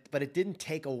 But it didn't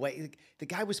take away. The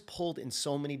guy was pulled in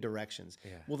so many directions.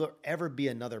 Yeah. Will there ever be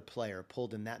another player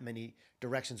pulled in that many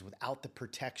directions without the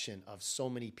protection of so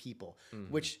many people,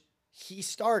 which he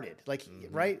started, like,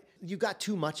 right? You got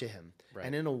too much of him. Right.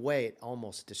 And in a way, it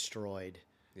almost destroyed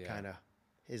kind of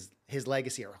his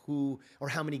legacy, or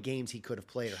how many games he could have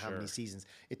played, or how many seasons.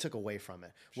 It took away from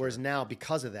it. Whereas now,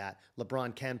 because of that,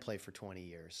 LeBron can play for 20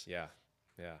 years. Yeah,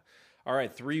 yeah. All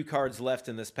right, 3 cards left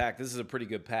in this pack. This is a pretty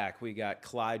good pack. We got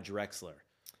Clyde Drexler.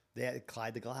 Yeah,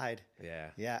 Clyde the Glide. Yeah.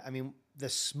 Yeah, I mean, the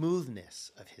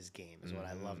smoothness of his game is what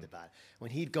I loved about it.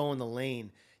 When he'd go in the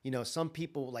lane, some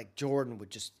people like Jordan would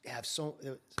just have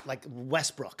like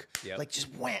Westbrook, like just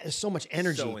there's so much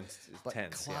energy. So but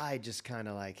intense, Clyde just kind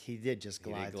of like, he did just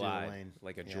glide through the lane.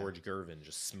 Like a George Gervin,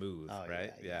 just smooth,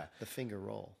 right? Yeah. The finger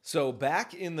roll. So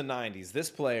back in the 90s, this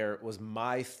player was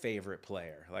my favorite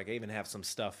player. Like, I even have some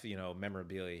stuff,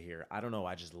 memorabilia here. I don't know.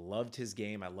 I just loved his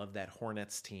game. I loved that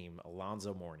Hornets team,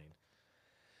 Alonzo Mourning.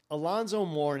 Alonzo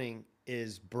Mourning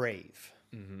is brave.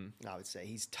 I would say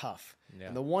he's tough. Yeah.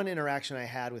 And the one interaction I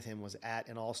had with him was at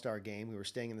an all-star game. We were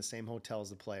staying in the same hotel as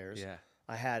the players. Yeah.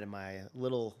 I had my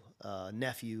little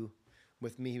nephew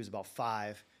with me. He was about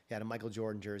 5. He had a Michael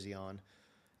Jordan jersey on.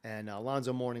 And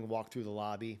Alonzo Mourning walked through the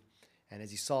lobby. And as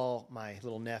he saw my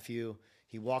little nephew,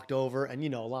 he walked over, and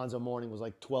Alonzo Mourning was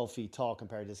like 12 feet tall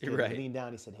compared to this kid. Right. He leaned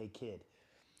down, he said, "Hey kid,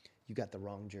 you got the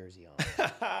wrong jersey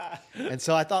on." And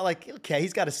so I thought, like, okay,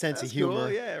 he's got a sense of humor.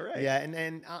 Cool. Yeah, right. Yeah,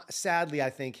 and sadly, I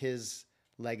think his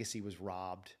legacy was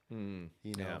robbed,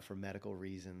 yeah. for medical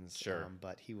reasons. Sure.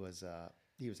 But he was a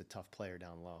tough player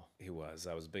down low. He was.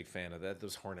 I was a big fan of that.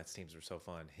 Those Hornets teams were so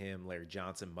fun. Him, Larry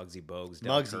Johnson, Muggsy Bogues,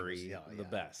 Del Curry, the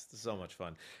best. So much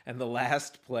fun. And the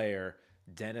last player,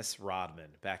 Dennis Rodman,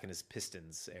 back in his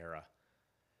Pistons era.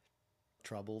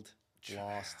 Troubled,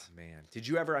 lost. Man, did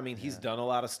you ever? I mean, he's done a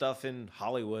lot of stuff in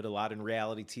Hollywood, a lot in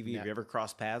reality TV. Have you ever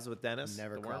crossed paths with Dennis?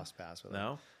 Never crossed paths with him.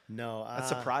 No? No. That's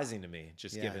surprising to me,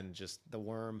 given the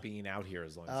worm being out here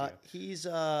as long as he's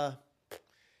I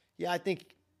think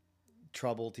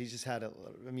troubled. He's just had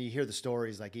you hear the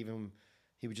stories, like even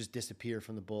he would just disappear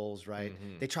from the Bulls, right?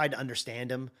 Mm-hmm. They tried to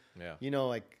understand him.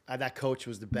 Yeah. That coach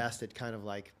was the best at kind of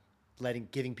like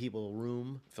giving people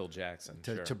room Phil Jackson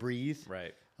to breathe.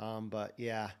 Right. But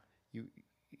yeah,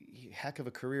 heck of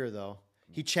a career though.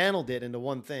 He channeled it into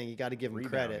one thing. You got to give him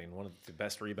credit. One of the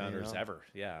best rebounders ever.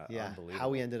 Yeah, unbelievable.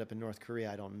 How he ended up in North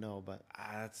Korea, I don't know, but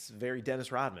that's very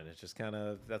Dennis Rodman. It's just kind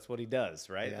of that's what he does,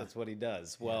 right? Yeah. That's what he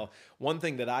does. Well, one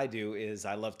thing that I do is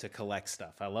I love to collect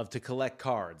stuff. I love to collect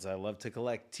cards. I love to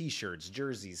collect T-shirts,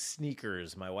 jerseys,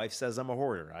 sneakers. My wife says I'm a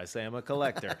hoarder. I say I'm a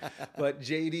collector. But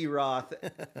JD Roth,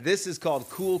 this is called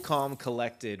Cool, Calm,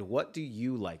 Collected. What do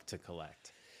you like to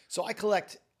collect? So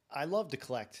I love to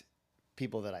collect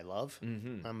people that I love.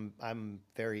 Mm-hmm. I'm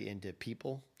very into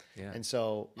people. Yeah. And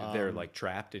so they're like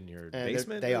trapped in your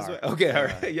basement? They are. Okay, all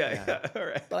right. Yeah. All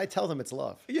right. But I tell them it's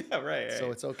love. Yeah, right. So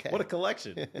it's okay. What a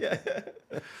collection. Yeah.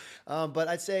 But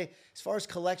I'd say as far as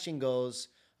collection goes,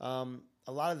 a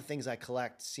lot of the things I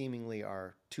collect seemingly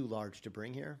are too large to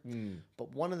bring here.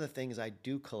 But one of the things I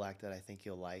do collect that I think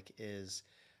you'll like is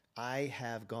I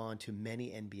have gone to many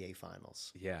NBA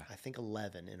finals. Yeah. I think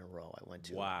 11 in a row I went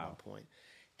to Wow. at one point.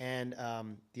 And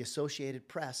the Associated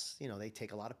Press, they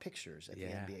take a lot of pictures at the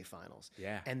NBA finals.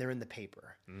 Yeah. And they're in the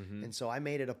paper. Mm-hmm. And so I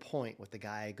made it a point with the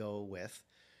guy I go with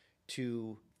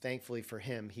to, thankfully for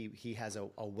him, he has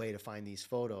a way to find these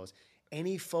photos.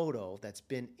 Any photo that's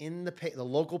been in the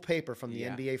local paper from the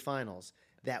NBA finals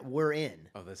that we're in.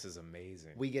 Oh, this is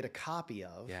amazing. We get a copy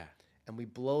of. Yeah. And we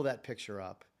blow that picture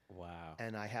up. Wow.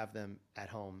 And I have them at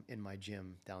home in my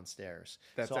gym downstairs.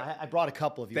 That's I brought a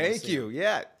couple of you. Thank you.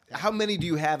 Yeah. How many do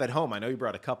you have at home? I know you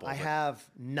brought a couple. I have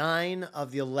 9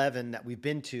 of the 11 that we've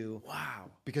been to.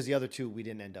 Wow. Because the other 2 we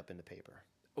didn't end up in the paper.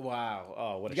 Wow.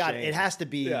 Oh, what a shame. It has to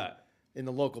be in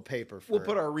the local paper. We'll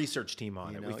put our research team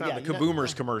on it. We found the you know-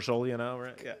 Kaboomers commercial,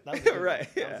 right? Yeah. That was a good right. one.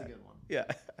 Yeah. That was a good one. Yeah.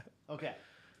 Okay.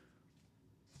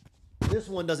 This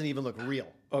one doesn't even look real.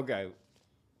 Okay.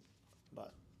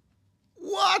 But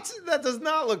What? That does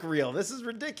not look real. This is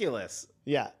ridiculous.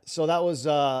 yeah, so that was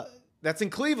That's in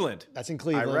Cleveland. that's in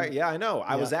Cleveland. Right. Yeah, I know.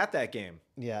 I was at that game.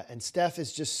 Yeah, and Steph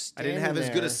is just I standing didn't have as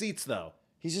good there. as seats though.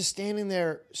 He's just standing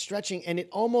there stretching, and it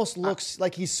almost looks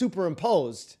like he's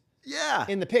superimposed Yeah.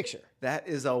 in the picture. That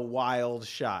is a wild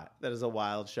shot. That is a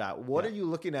wild shot. What are you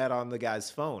looking at on the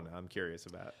guy's phone? I'm curious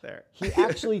about there. He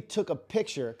actually took a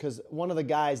picture because one of the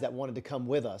guys that wanted to come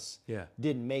with us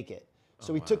didn't make it.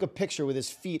 So he took a picture with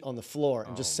his feet on the floor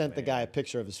and just sent the guy a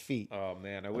picture of his feet. Oh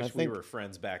man, I wish we were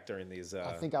friends back during these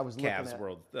I think I was looking Cavs at-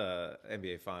 World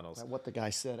NBA Finals. What the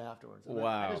guy said afterwards. And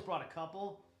Wow. I just brought a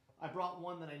couple. I brought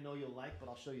one that I know you'll like, but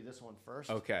I'll show you this one first.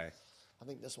 Okay. I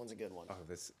think this one's a good one. Oh,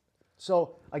 this.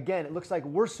 So again, it looks like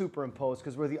we're superimposed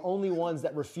because we're the only ones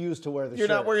that refuse to wear the You're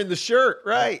shirt. not wearing the shirt,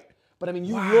 right? But I mean,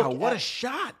 you Wow, look what at, a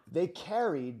shot! They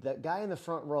carried that guy in the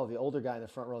front row, the older guy in the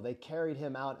front row. They carried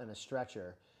him out in a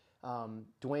stretcher.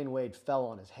 Dwayne Wade fell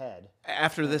on his head.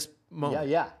 After this moment.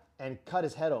 Yeah, and cut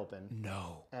his head open.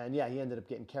 No. And yeah, he ended up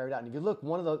getting carried out. And if you look,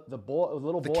 one of the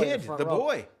little boy in kid, the front the row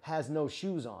boy. has no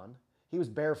shoes on. He was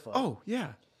barefoot. Oh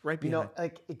yeah, right You behind. know,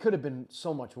 like it could have been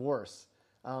so much worse.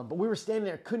 But we were standing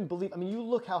there, couldn't believe. I mean, you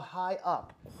look how high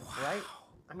up, right?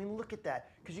 I mean, look at that.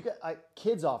 Because you got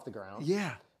kids off the ground.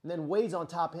 Yeah. And then Wade's on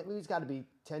top of him. He's got to be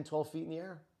 10, 12 feet in the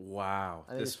air. Wow.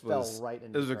 And it just fell right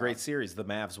into This was the a great crowd. series. The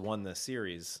Mavs won the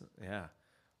series. Yeah.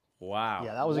 Wow.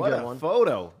 Yeah, that was a what good a one.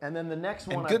 photo. And then the next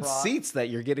one And I good brought. seats that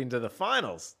you're getting to the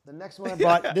finals. The next one I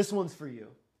brought, this one's for you.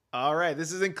 All right,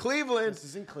 this is in Cleveland. This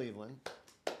is in Cleveland.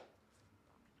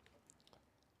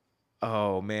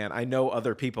 Oh man, I know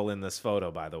other people in this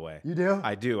photo. By the way, You do?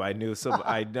 I do. I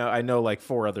know like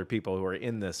 4 other people who are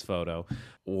in this photo.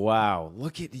 Wow,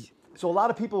 look at. So a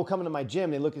lot of people will come into my gym,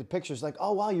 they look at the pictures like,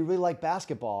 oh, wow, you really like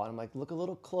basketball. And I'm like, look a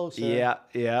little closer. Yeah.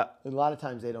 And a lot of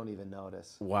times they don't even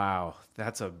notice. Wow.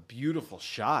 That's a beautiful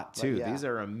shot, too. Yeah. These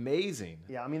are amazing.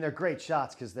 Yeah, I mean, they're great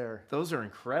shots because those are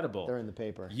incredible. They're in the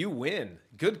paper. You win.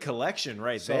 Good collection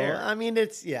right there. I mean,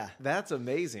 That's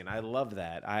amazing. I love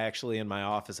that. I actually, in my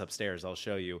office upstairs, I'll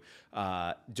show you,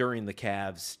 during the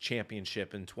Cavs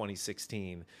championship in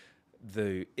 2016,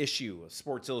 the issue of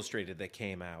Sports Illustrated that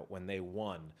came out when they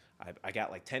won, I got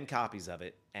like 10 copies of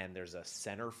it, and there's a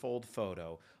centerfold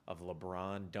photo of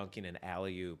LeBron dunking an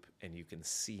alley-oop, and you can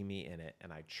see me in it.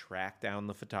 And I tracked down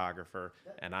the photographer,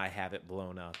 and I have it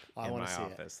blown up in my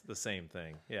office. The same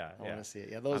thing. Yeah, I want to see it.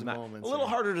 Yeah, those moments. A little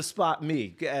harder to spot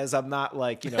me, as I'm not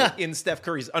like, in Steph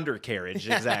Curry's undercarriage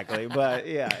exactly. But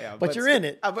yeah. But you're in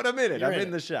it. But I'm in it. I'm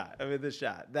in the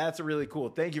shot. That's really cool.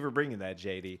 Thank you for bringing that,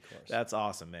 JD. That's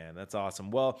awesome, man. That's awesome.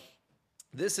 Well,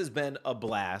 this has been a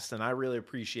blast, and I really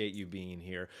appreciate you being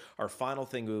here. Our final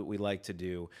thing we like to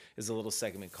do is a little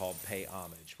segment called Pay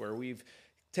Homage, where we've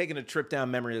taken a trip down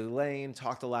memory lane,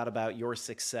 talked a lot about your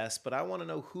success, but I want to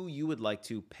know who you would like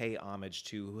to pay homage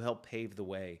to, who helped pave the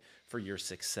way for your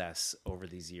success over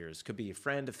these years. Could be a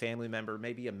friend, a family member,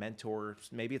 maybe a mentor,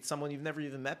 maybe it's someone you've never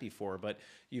even met before, but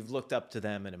you've looked up to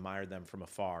them and admired them from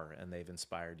afar, and they've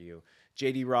inspired you.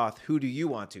 JD Roth, who do you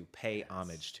want to pay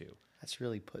homage to? That's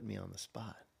really put me on the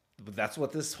spot. But that's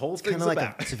what this whole thing's like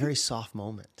about. It's a very soft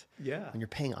moment. Yeah. When you're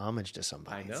paying homage to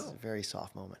somebody. I know. It's a very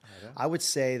soft moment. I would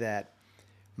say that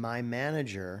my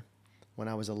manager, when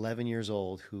I was 11 years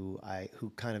old, who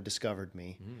kind of discovered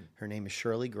me, her name is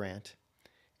Shirley Grant,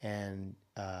 and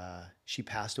she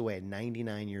passed away at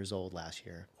 99 years old last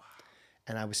year. Wow.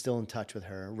 And I was still in touch with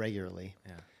her regularly.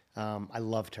 Yeah. I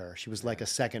loved her. She was like a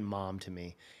second mom to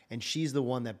me. And she's the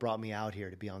one that brought me out here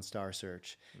to be on Star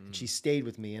Search. And she stayed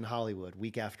with me in Hollywood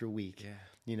week after week.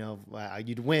 Yeah.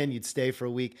 You'd win, you'd stay for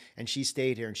a week. And she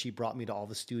stayed here, and she brought me to all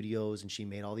the studios, and she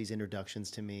made all these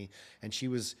introductions to me. And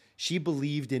she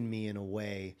believed in me in a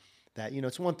way that,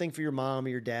 it's one thing for your mom or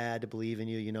your dad to believe in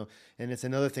you, and it's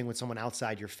another thing when someone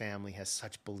outside your family has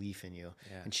such belief in you.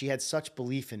 Yeah. And she had such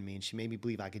belief in me, and she made me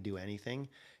believe I could do anything.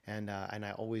 And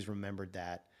I always remembered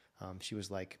that. She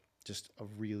was like just a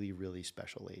really, really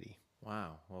special lady.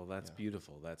 Wow. Well, that's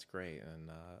beautiful. That's great. And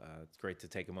it's great to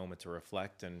take a moment to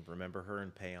reflect and remember her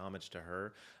and pay homage to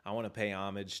her. I want to pay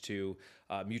homage to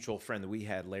a mutual friend that we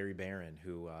had, Larry Barron,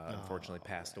 who unfortunately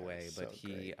passed away. But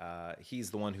he's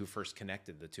the one who first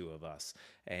connected the two of us.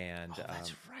 And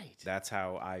that's right. That's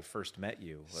how I first met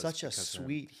you. Such a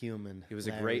sweet human. He was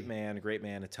Larry. A great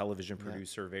man, a television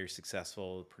producer, very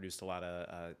successful, produced a lot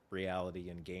of reality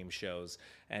and game shows.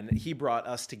 And he brought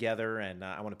us together, and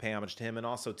I want to pay homage to him and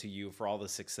also to you for all the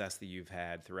success that you've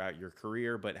had throughout your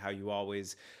career, but how you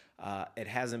always, it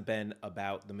hasn't been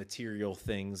about the material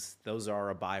things. Those are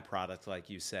a byproduct, like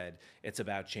you said. It's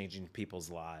about changing people's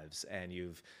lives, and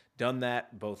you've done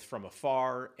that both from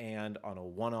afar and on a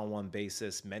one-on-one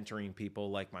basis, mentoring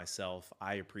people like myself.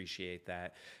 I appreciate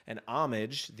that. And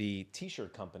Homage, the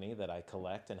t-shirt company that I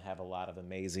collect and have a lot of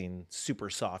amazing super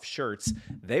soft shirts,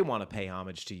 they want to pay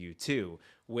homage to you too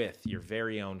with your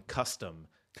very own custom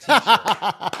t-shirt.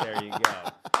 There you go.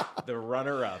 The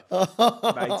runner-up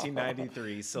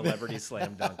 1993 Celebrity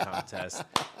Slam Dunk Contest.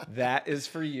 That is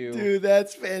for you. Dude,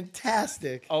 that's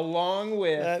fantastic. Along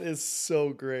with... That is so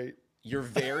great. Your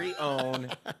very own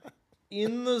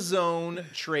In the Zone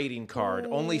trading card.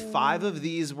 Only 5 of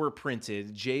these were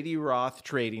printed. JD Roth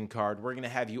trading card. We're going to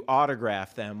have you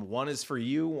autograph them. 1 is for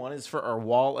you. 1 is for our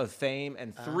Wall of Fame.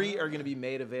 And 3 are going to be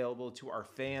made available to our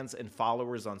fans and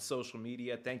followers on social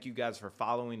media. Thank you guys for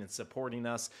following and supporting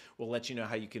us. We'll let you know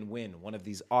how you can win one of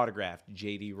these autographed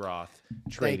JD Roth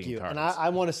trading cards. And I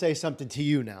want to say something to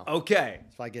you now. Okay.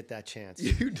 If I get that chance.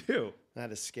 You do.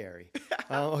 That is scary.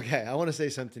 Okay, I want to say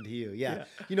something to you. Yeah.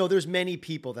 There's many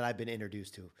people that I've been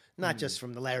introduced to, not just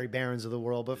from the Larry Barrons of the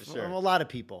world, but from a lot of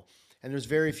people. And there's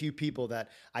very few people that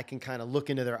I can kind of look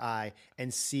into their eye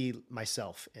and see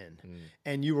myself in.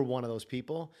 And you were one of those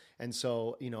people. And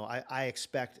so, I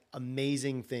expect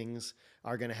amazing things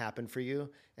are going to happen for you.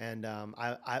 And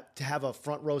I to have a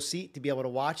front row seat to be able to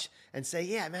watch and say,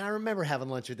 yeah, man, I remember having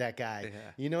lunch with that guy. Yeah.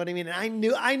 You know what I mean? And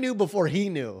I knew before he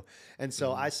knew. And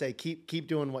so I say, keep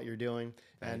doing what you're doing.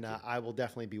 And I will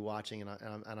definitely be watching. And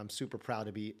I'm super proud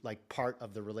to be like part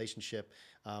of the relationship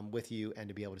with you and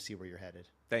to be able to see where you're headed.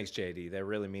 Thanks, JD. That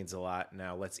really means a lot.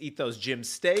 Now let's eat those Jim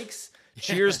steaks.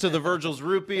 Cheers to the Virgil's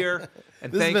root beer.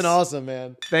 And this has been awesome,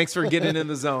 man. Thanks for getting in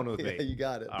the zone with me. Yeah, you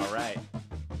got it. All right.